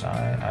wagons,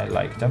 I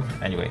like them.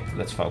 Anyway,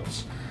 let's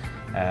focus.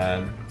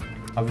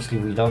 Obviously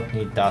we don't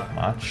need that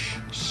much,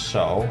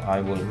 so I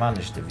will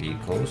manage the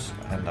vehicles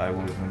and I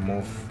will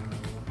remove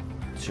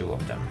 2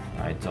 of them.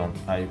 I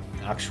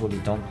actually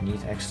don't need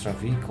extra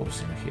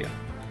vehicles in here.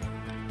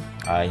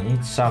 I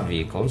need some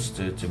vehicles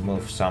to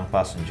move some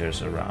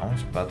passengers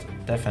around, but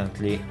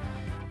definitely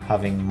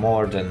having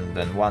more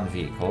than 1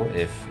 vehicle,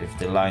 if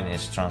the line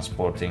is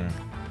transporting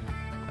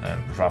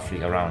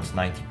roughly around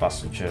 90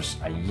 passengers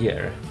a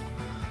year,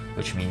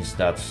 which means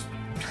that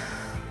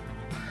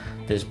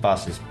this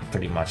bus is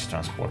pretty much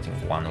transporting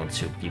 1 or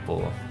 2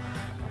 people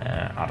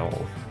at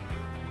all,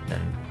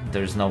 then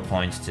there's no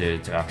point to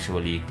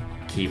actually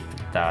keep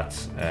that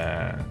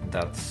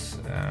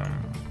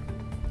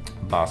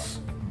bus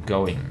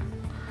going.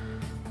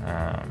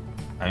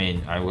 I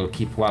mean, I will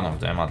keep one of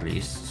them at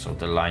least, so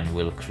the line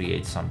will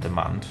create some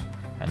demand,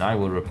 and I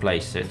will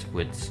replace it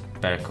with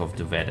Berkov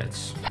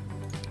Duvedets.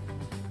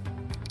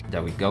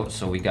 There we go.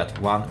 So we got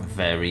one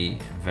very,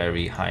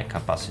 very high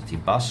capacity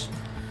bus,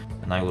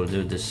 and I will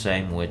do the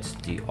same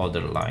with the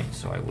other line.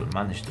 So I will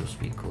manage those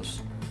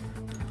vehicles.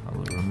 I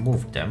will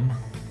remove them.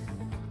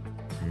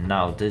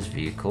 Now this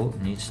vehicle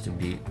needs to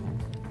be,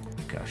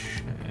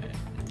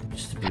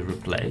 needs to be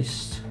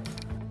replaced,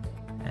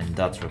 and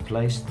that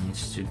replaced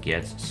needs to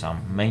get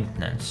some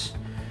maintenance.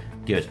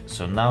 Good.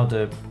 So now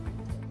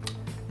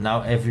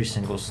every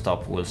single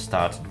stop will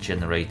start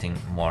generating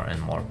more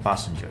and more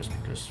passengers,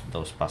 because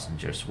those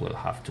passengers will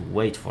have to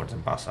wait for the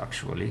bus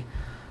actually.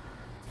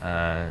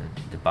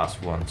 The bus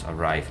won't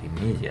arrive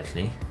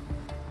immediately.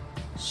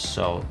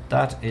 So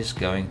that is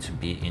going to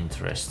be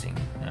interesting,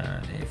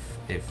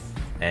 if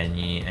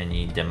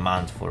any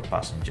demand for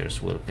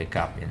passengers will pick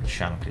up in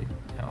Shankly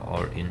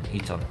or in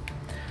Eton.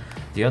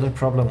 The other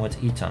problem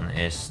with Eton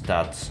is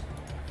that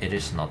it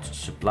is not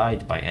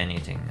supplied by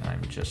anything.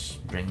 I'm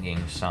just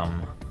bringing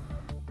some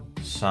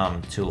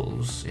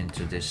tools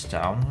into this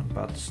town,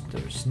 but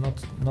there's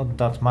not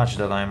that much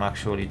that I'm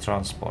actually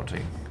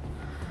transporting.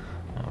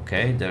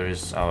 Okay, there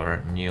is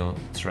our new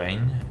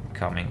train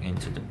coming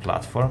into the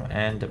platform,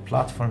 and the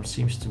platform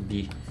seems to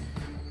be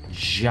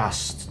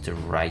just the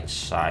right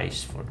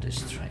size for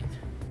this train.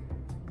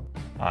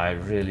 I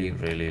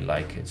really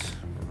like it.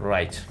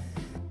 Right.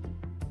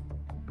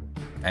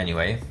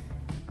 Anyway,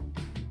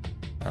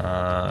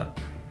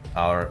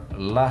 our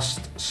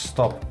last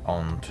stop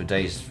on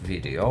today's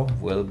video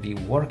will be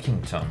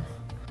Workington.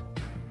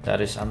 That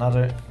is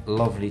another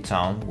lovely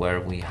town where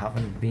we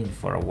haven't been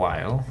for a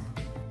while,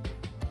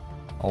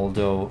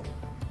 although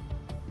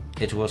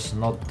it was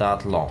not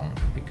that long,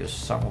 because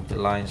some of the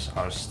lines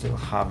are still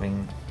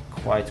having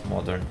quite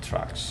modern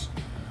tracks.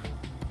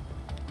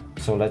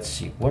 So let's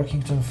see,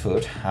 Workington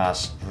Foot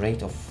has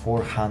rate of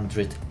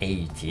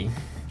 480.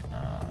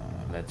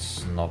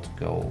 Let's not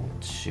go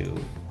too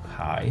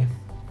high.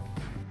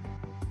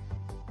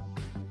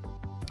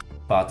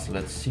 But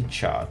let's see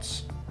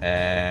charts,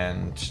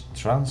 and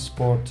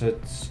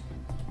transported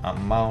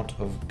amount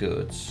of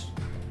goods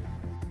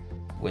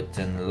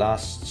within the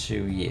last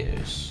 2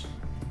 years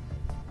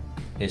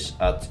is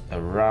at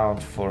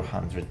around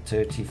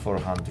 430,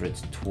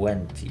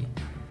 420.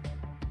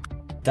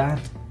 That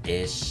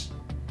is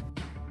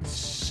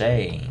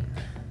insane.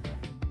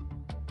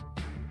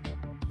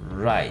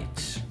 Right.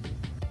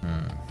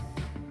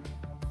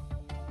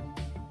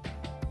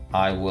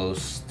 I will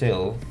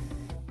still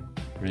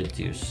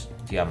reduce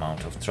the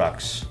amount of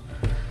trucks,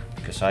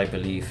 because I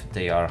believe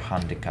they are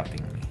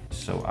handicapping me.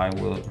 So I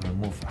will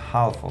remove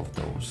half of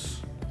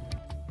those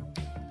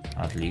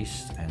at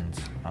least, and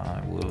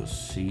I will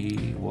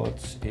see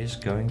what is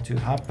going to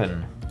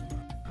happen.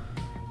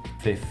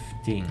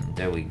 15,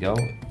 there we go.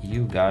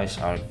 You guys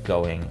are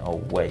going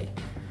away.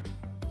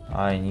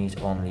 I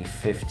need only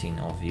 15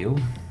 of you,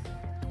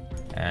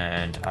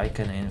 and I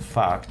can in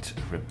fact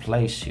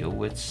replace you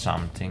with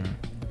something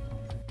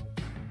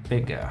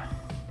bigger,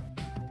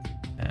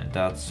 and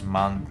that's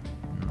MAN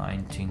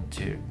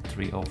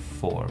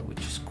 19304, which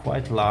is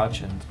quite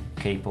large and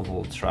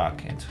capable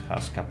track. It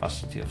has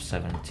capacity of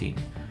 17,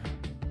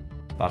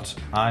 but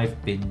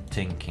I've been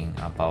thinking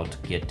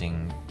about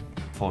getting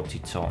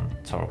 40-ton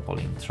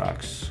tarpaulin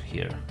trucks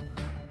here,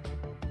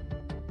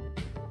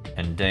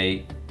 and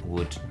they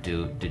would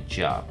do the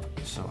job.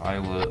 So I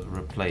will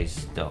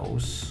replace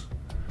those.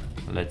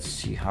 Let's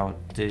see how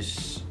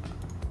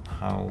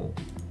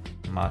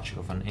much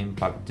of an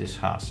impact this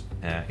has.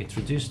 It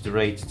reduced the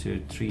rate to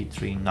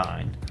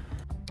 339,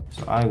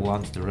 so I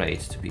want the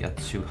rate to be at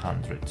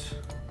 200.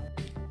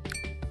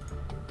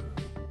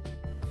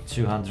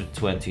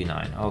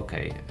 229,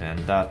 okay, and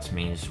that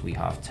means we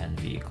have 10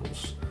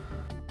 vehicles.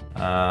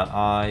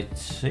 I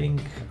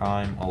think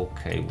I'm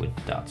okay with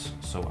that,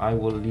 so I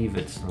will leave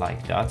it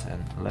like that,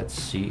 and let's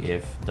see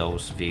if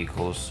those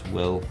vehicles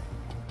will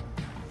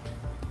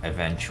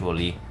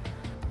eventually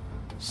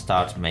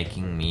start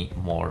making me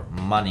more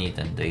money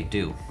than they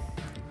do.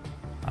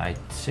 I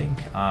think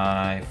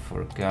I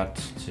forgot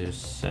to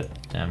set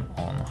them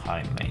on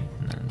high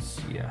maintenance.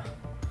 Yeah,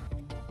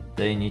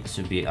 they need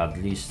to be at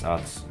least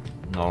at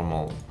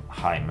normal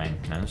high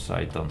maintenance.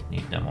 I don't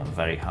need them on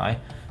very high,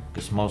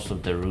 because most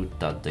of the route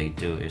that they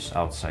do is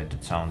outside the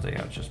town. They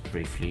are just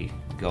briefly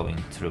going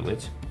through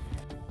it.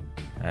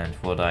 And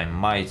what I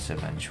might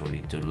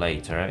eventually do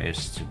later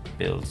is to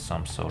build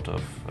some sort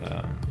of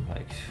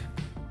like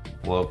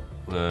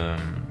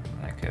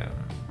a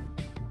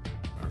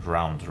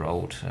round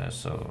road,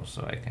 so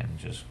I can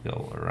just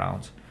go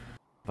around.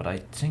 But I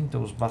think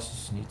those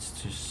buses need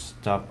to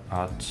stop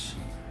at...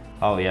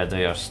 Oh yeah,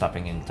 they are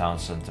stopping in town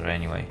center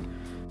anyway,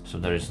 so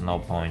there is no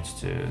point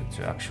to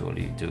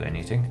actually do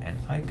anything. And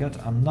I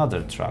got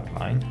another truck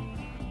line,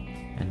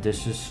 and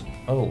this is,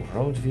 oh,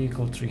 road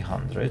vehicle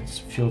 300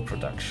 fuel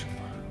production.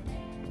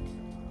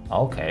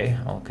 Okay,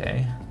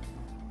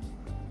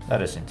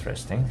 that is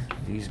interesting.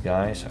 These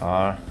guys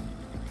are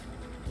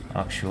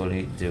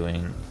actually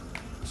doing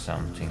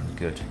something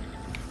good.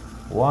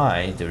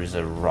 why there is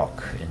a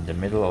rock in the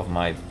middle of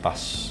my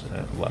bus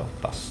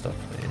stop,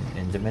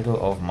 in the middle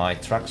of my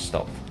truck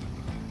stop.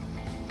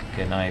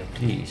 Can I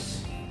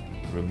please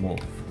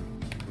remove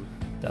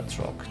that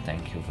rock?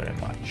 Thank you very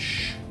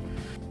much.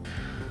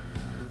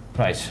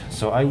 Right,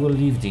 so I will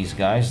leave these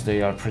guys.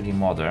 They are pretty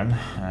modern.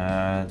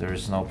 There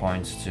is no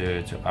point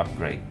to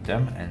upgrade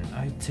them. And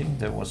I think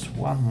there was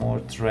one more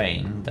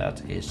train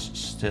that is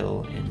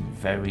still in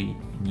very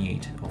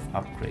need of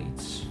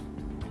upgrades.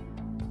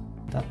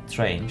 That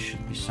train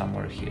should be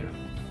somewhere here.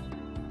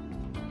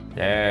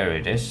 There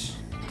it is.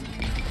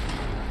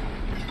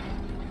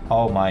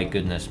 Oh my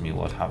goodness me,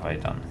 what have I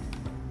done?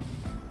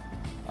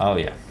 Oh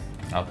yeah,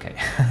 okay.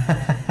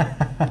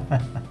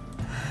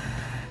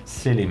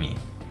 Silly me.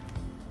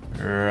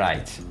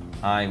 Right,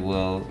 I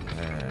will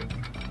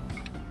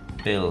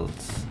build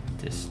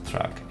this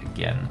truck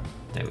again.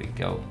 There we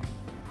go.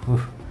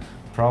 Whew.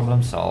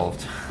 Problem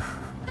solved.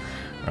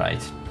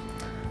 Right.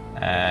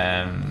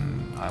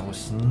 I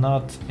was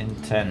not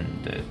intending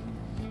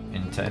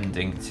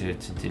to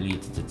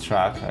delete the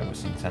truck. I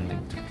was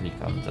intending to click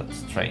on that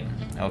train.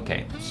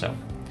 Okay, so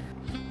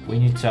we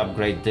need to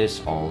upgrade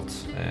this old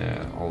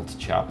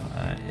chap.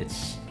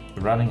 It's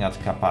running at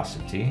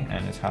capacity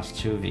and it has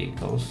 2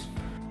 vehicles.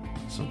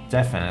 So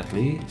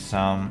definitely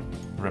some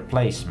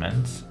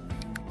replacement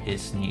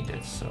is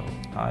needed. So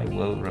I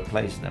will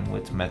replace them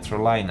with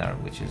Metroliner,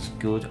 which is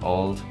good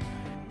old,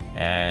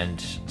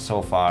 and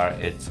so far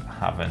it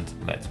haven't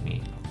let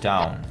me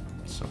down.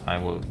 So I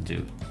will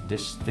do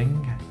this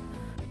thing,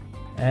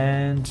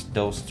 and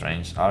those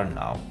trains are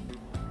now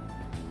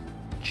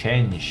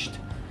changed.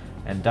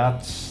 And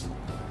that's,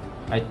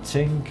 I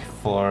think,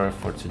 for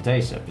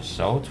today's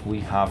episode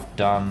we have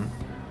done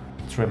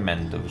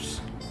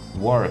tremendous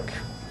work.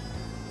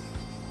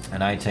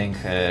 And I think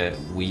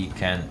we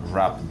can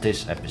wrap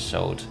this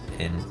episode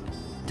in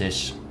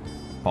this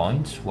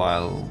point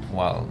while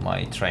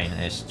my train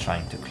is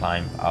trying to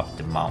climb up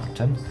the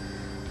mountain.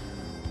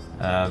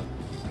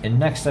 In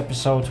next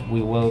episode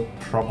we will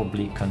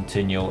probably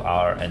continue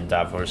our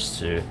endeavors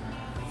to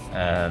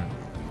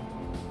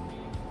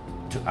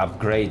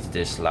upgrade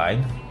this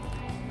line.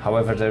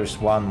 However, there's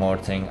one more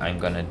thing I'm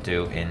gonna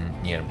do in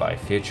nearby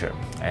future,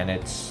 and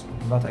it's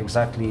not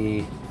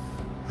exactly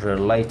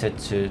related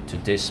to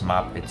this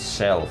map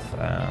itself.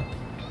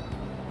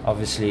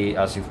 Obviously,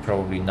 as you've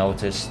probably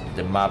noticed,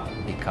 the map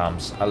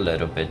becomes a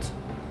little bit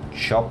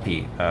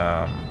choppy.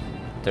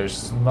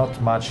 There's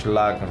not much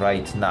lag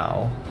right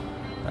now.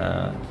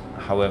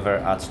 However,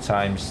 at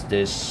times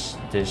this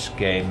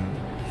game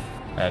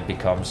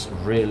becomes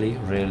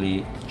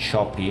really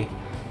choppy,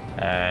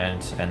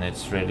 and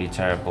it's really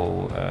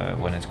terrible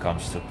when it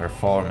comes to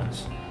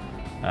performance.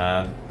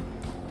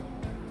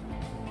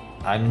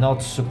 I'm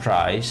not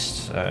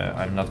surprised,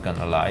 I'm not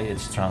gonna lie,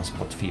 it's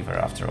Transport Fever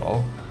after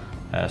all.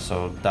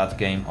 So that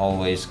game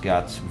always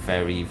got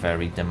very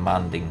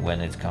demanding when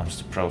it comes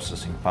to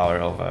processing power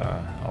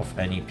of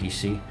any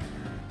PC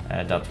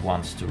that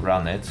wants to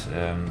run it,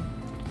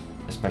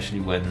 especially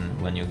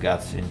when you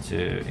got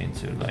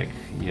into like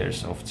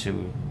years of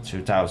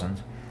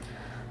 2000,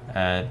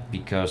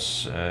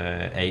 because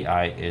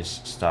AI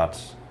is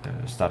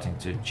starting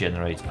to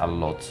generate a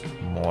lot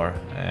more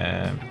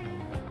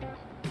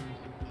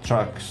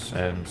trucks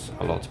and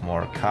a lot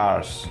more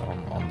cars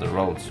on the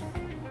roads.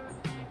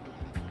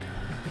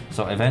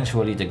 So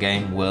eventually the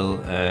game will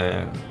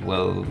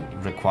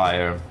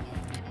require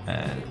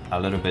a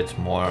little bit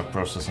more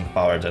processing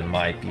power than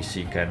my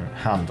PC can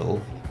handle,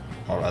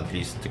 or at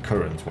least the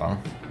current one,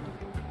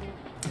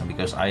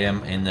 because I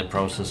am in the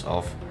process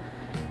of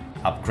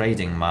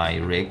upgrading my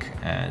rig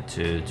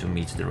to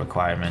meet the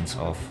requirements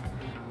of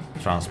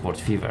Transport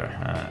Fever,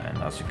 and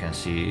as you can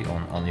see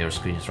on your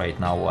screens right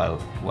now,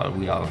 while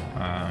we are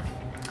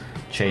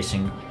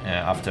chasing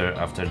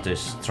after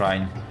this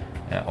train,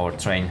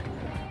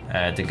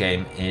 the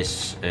game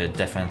is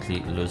definitely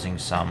losing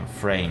some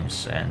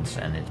frames,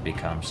 and it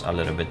becomes a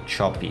little bit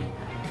choppy.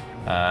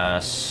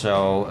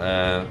 So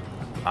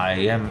I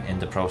am in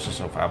the process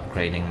of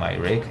upgrading my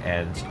rig,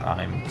 and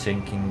I'm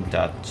thinking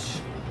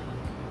that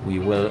we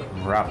will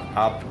wrap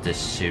up this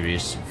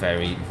series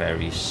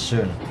very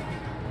soon.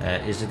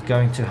 Is it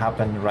going to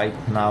happen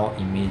right now,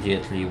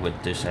 immediately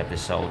with this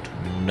episode?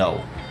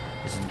 No.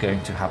 Is it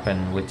going to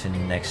happen within the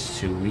next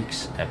 2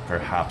 weeks?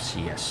 Perhaps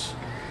yes.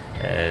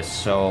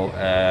 So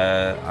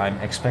I'm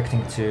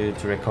expecting to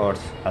record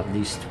at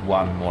least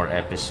one more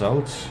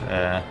episode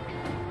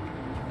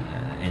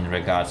in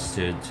regards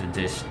to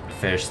this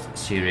first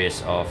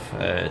series of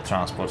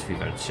Transport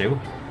Fever 2.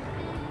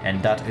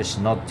 And that is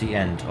not the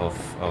end of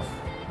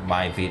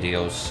my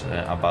videos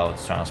about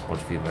Transport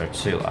Fever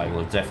 2. I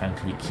will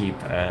definitely keep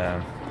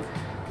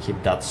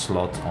that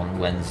slot on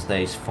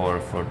Wednesdays for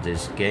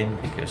this game,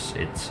 because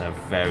it's a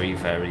very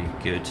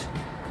good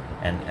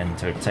and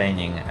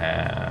entertaining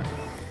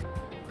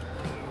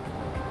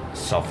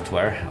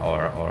software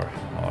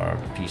or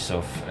piece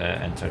of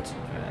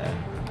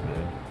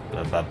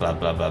blah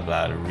blah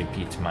blah,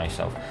 repeat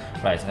myself.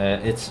 Right,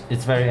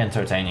 it's very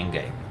entertaining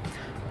game.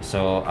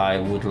 so I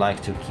would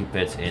like to keep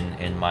it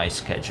in my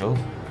schedule.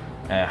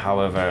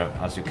 However,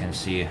 as you can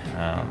see,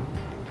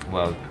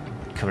 well,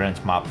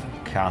 current map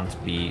can't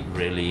be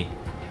really,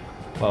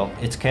 well,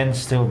 it can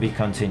still be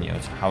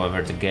continued.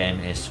 However, the game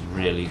is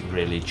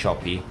really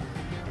choppy,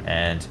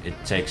 and it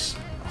takes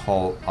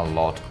a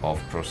lot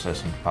of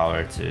processing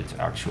power to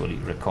actually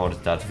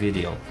record that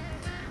video.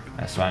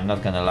 So I'm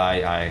not gonna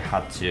lie, I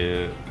had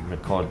to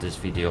record this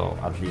video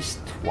at least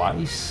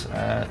twice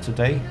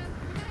today,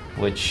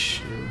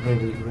 which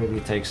really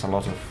takes a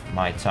lot of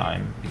my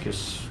time,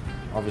 because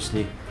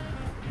obviously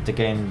the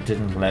game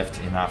didn't left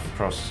enough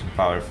processing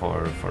power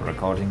for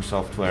recording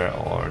software,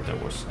 or there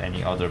was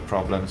any other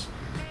problems.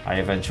 I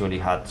eventually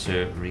had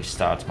to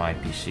restart my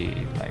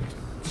PC like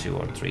 2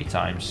 or 3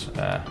 times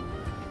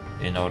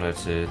in order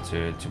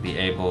to be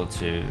able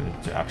to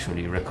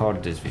actually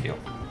record this video.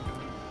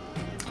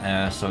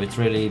 So it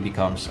really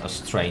becomes a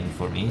strain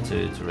for me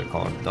to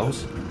record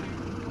those.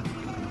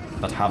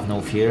 But have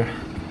no fear,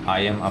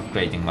 I am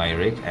upgrading my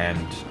rig,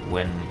 and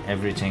when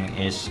everything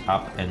is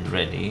up and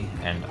ready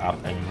and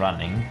up and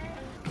running,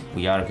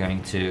 we are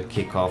going to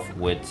kick off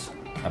with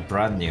a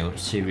brand new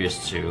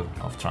Series 2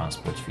 of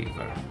Transport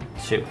Fever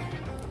 2.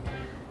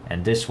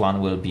 And this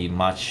one will be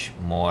much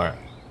more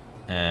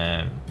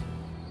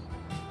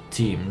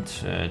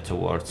themed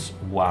towards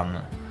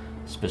one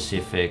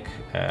specific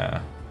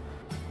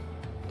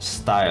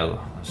style.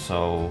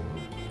 So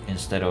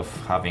instead of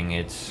having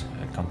it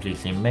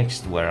completely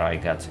mixed, where I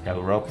got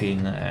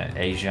European,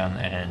 Asian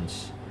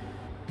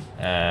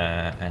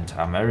and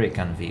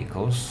American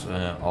vehicles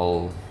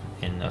all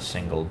in a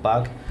single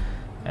bag,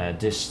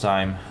 this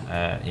time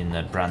in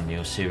a brand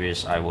new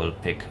series I will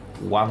pick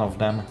one of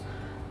them,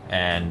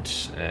 and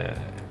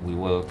we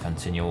will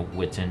continue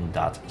within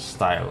that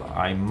style.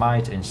 I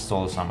might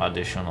install some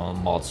additional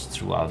mods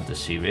throughout the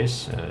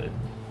series,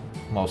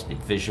 mostly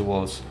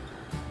visuals,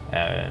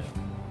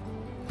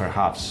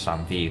 perhaps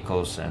some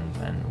vehicles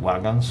and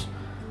wagons,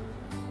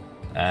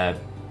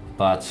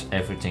 but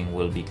everything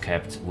will be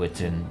kept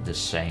within the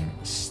same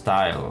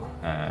style.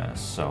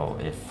 So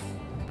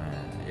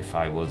if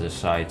I will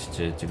decide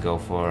to go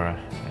for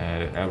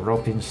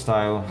European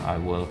style, I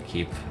will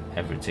keep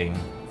everything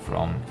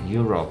from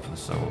Europe,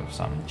 so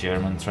some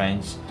German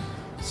trains,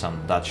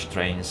 some Dutch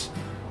trains,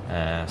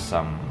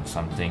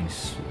 some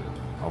things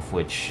of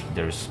which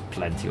there's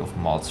plenty of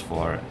mods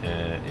for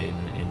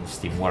in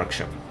Steam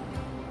Workshop.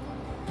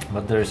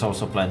 But there is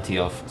also plenty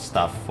of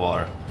stuff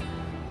for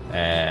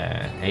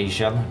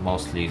Asian,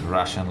 mostly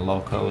Russian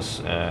locos.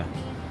 There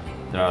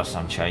are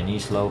some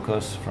Chinese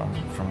locos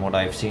from what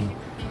I've seen.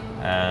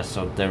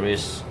 So there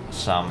is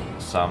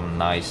some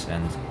nice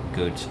and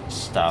good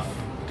stuff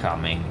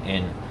coming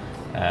in.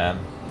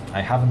 I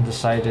haven't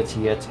decided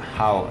yet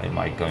how am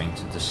I going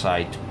to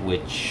decide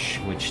which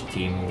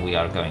team we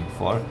are going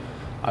for.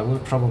 I will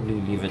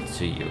probably leave it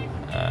to you.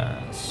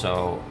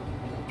 So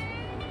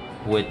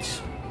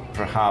with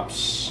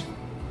perhaps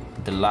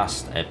the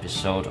last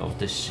episode of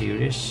this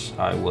series,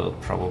 I will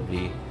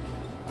probably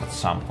at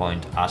some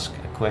point ask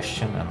a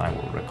question, and I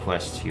will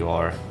request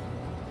your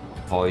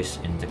voice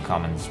in the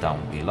comments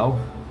down below.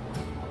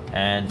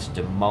 And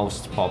the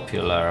most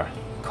popular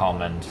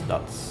comment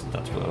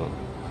that will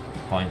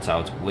point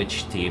out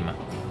which team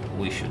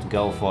we should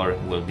go for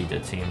will be the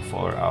team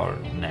for our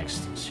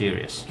next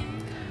series.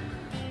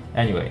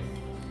 Anyway,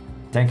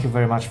 thank you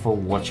very much for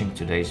watching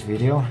today's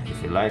video.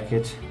 If you like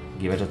it,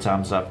 give it a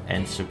thumbs up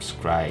and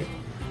subscribe.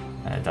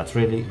 That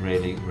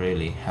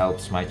really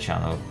helps my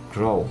channel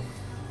grow.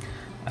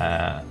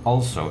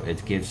 Also,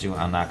 it gives you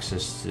an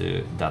access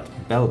to that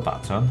bell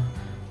button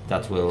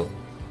that will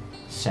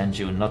send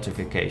you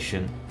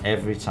notification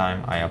every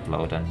time I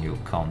upload a new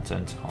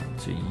content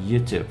onto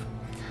YouTube.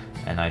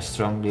 And I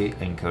strongly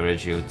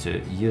encourage you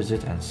to use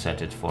it and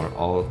set it for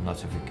all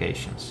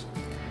notifications.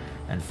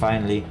 And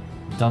finally,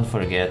 don't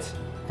forget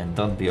and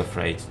don't be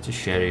afraid to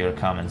share your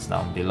comments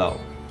down below.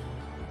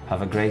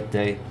 Have a great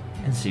day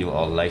and see you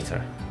all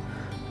later.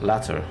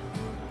 Later.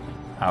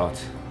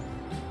 Out.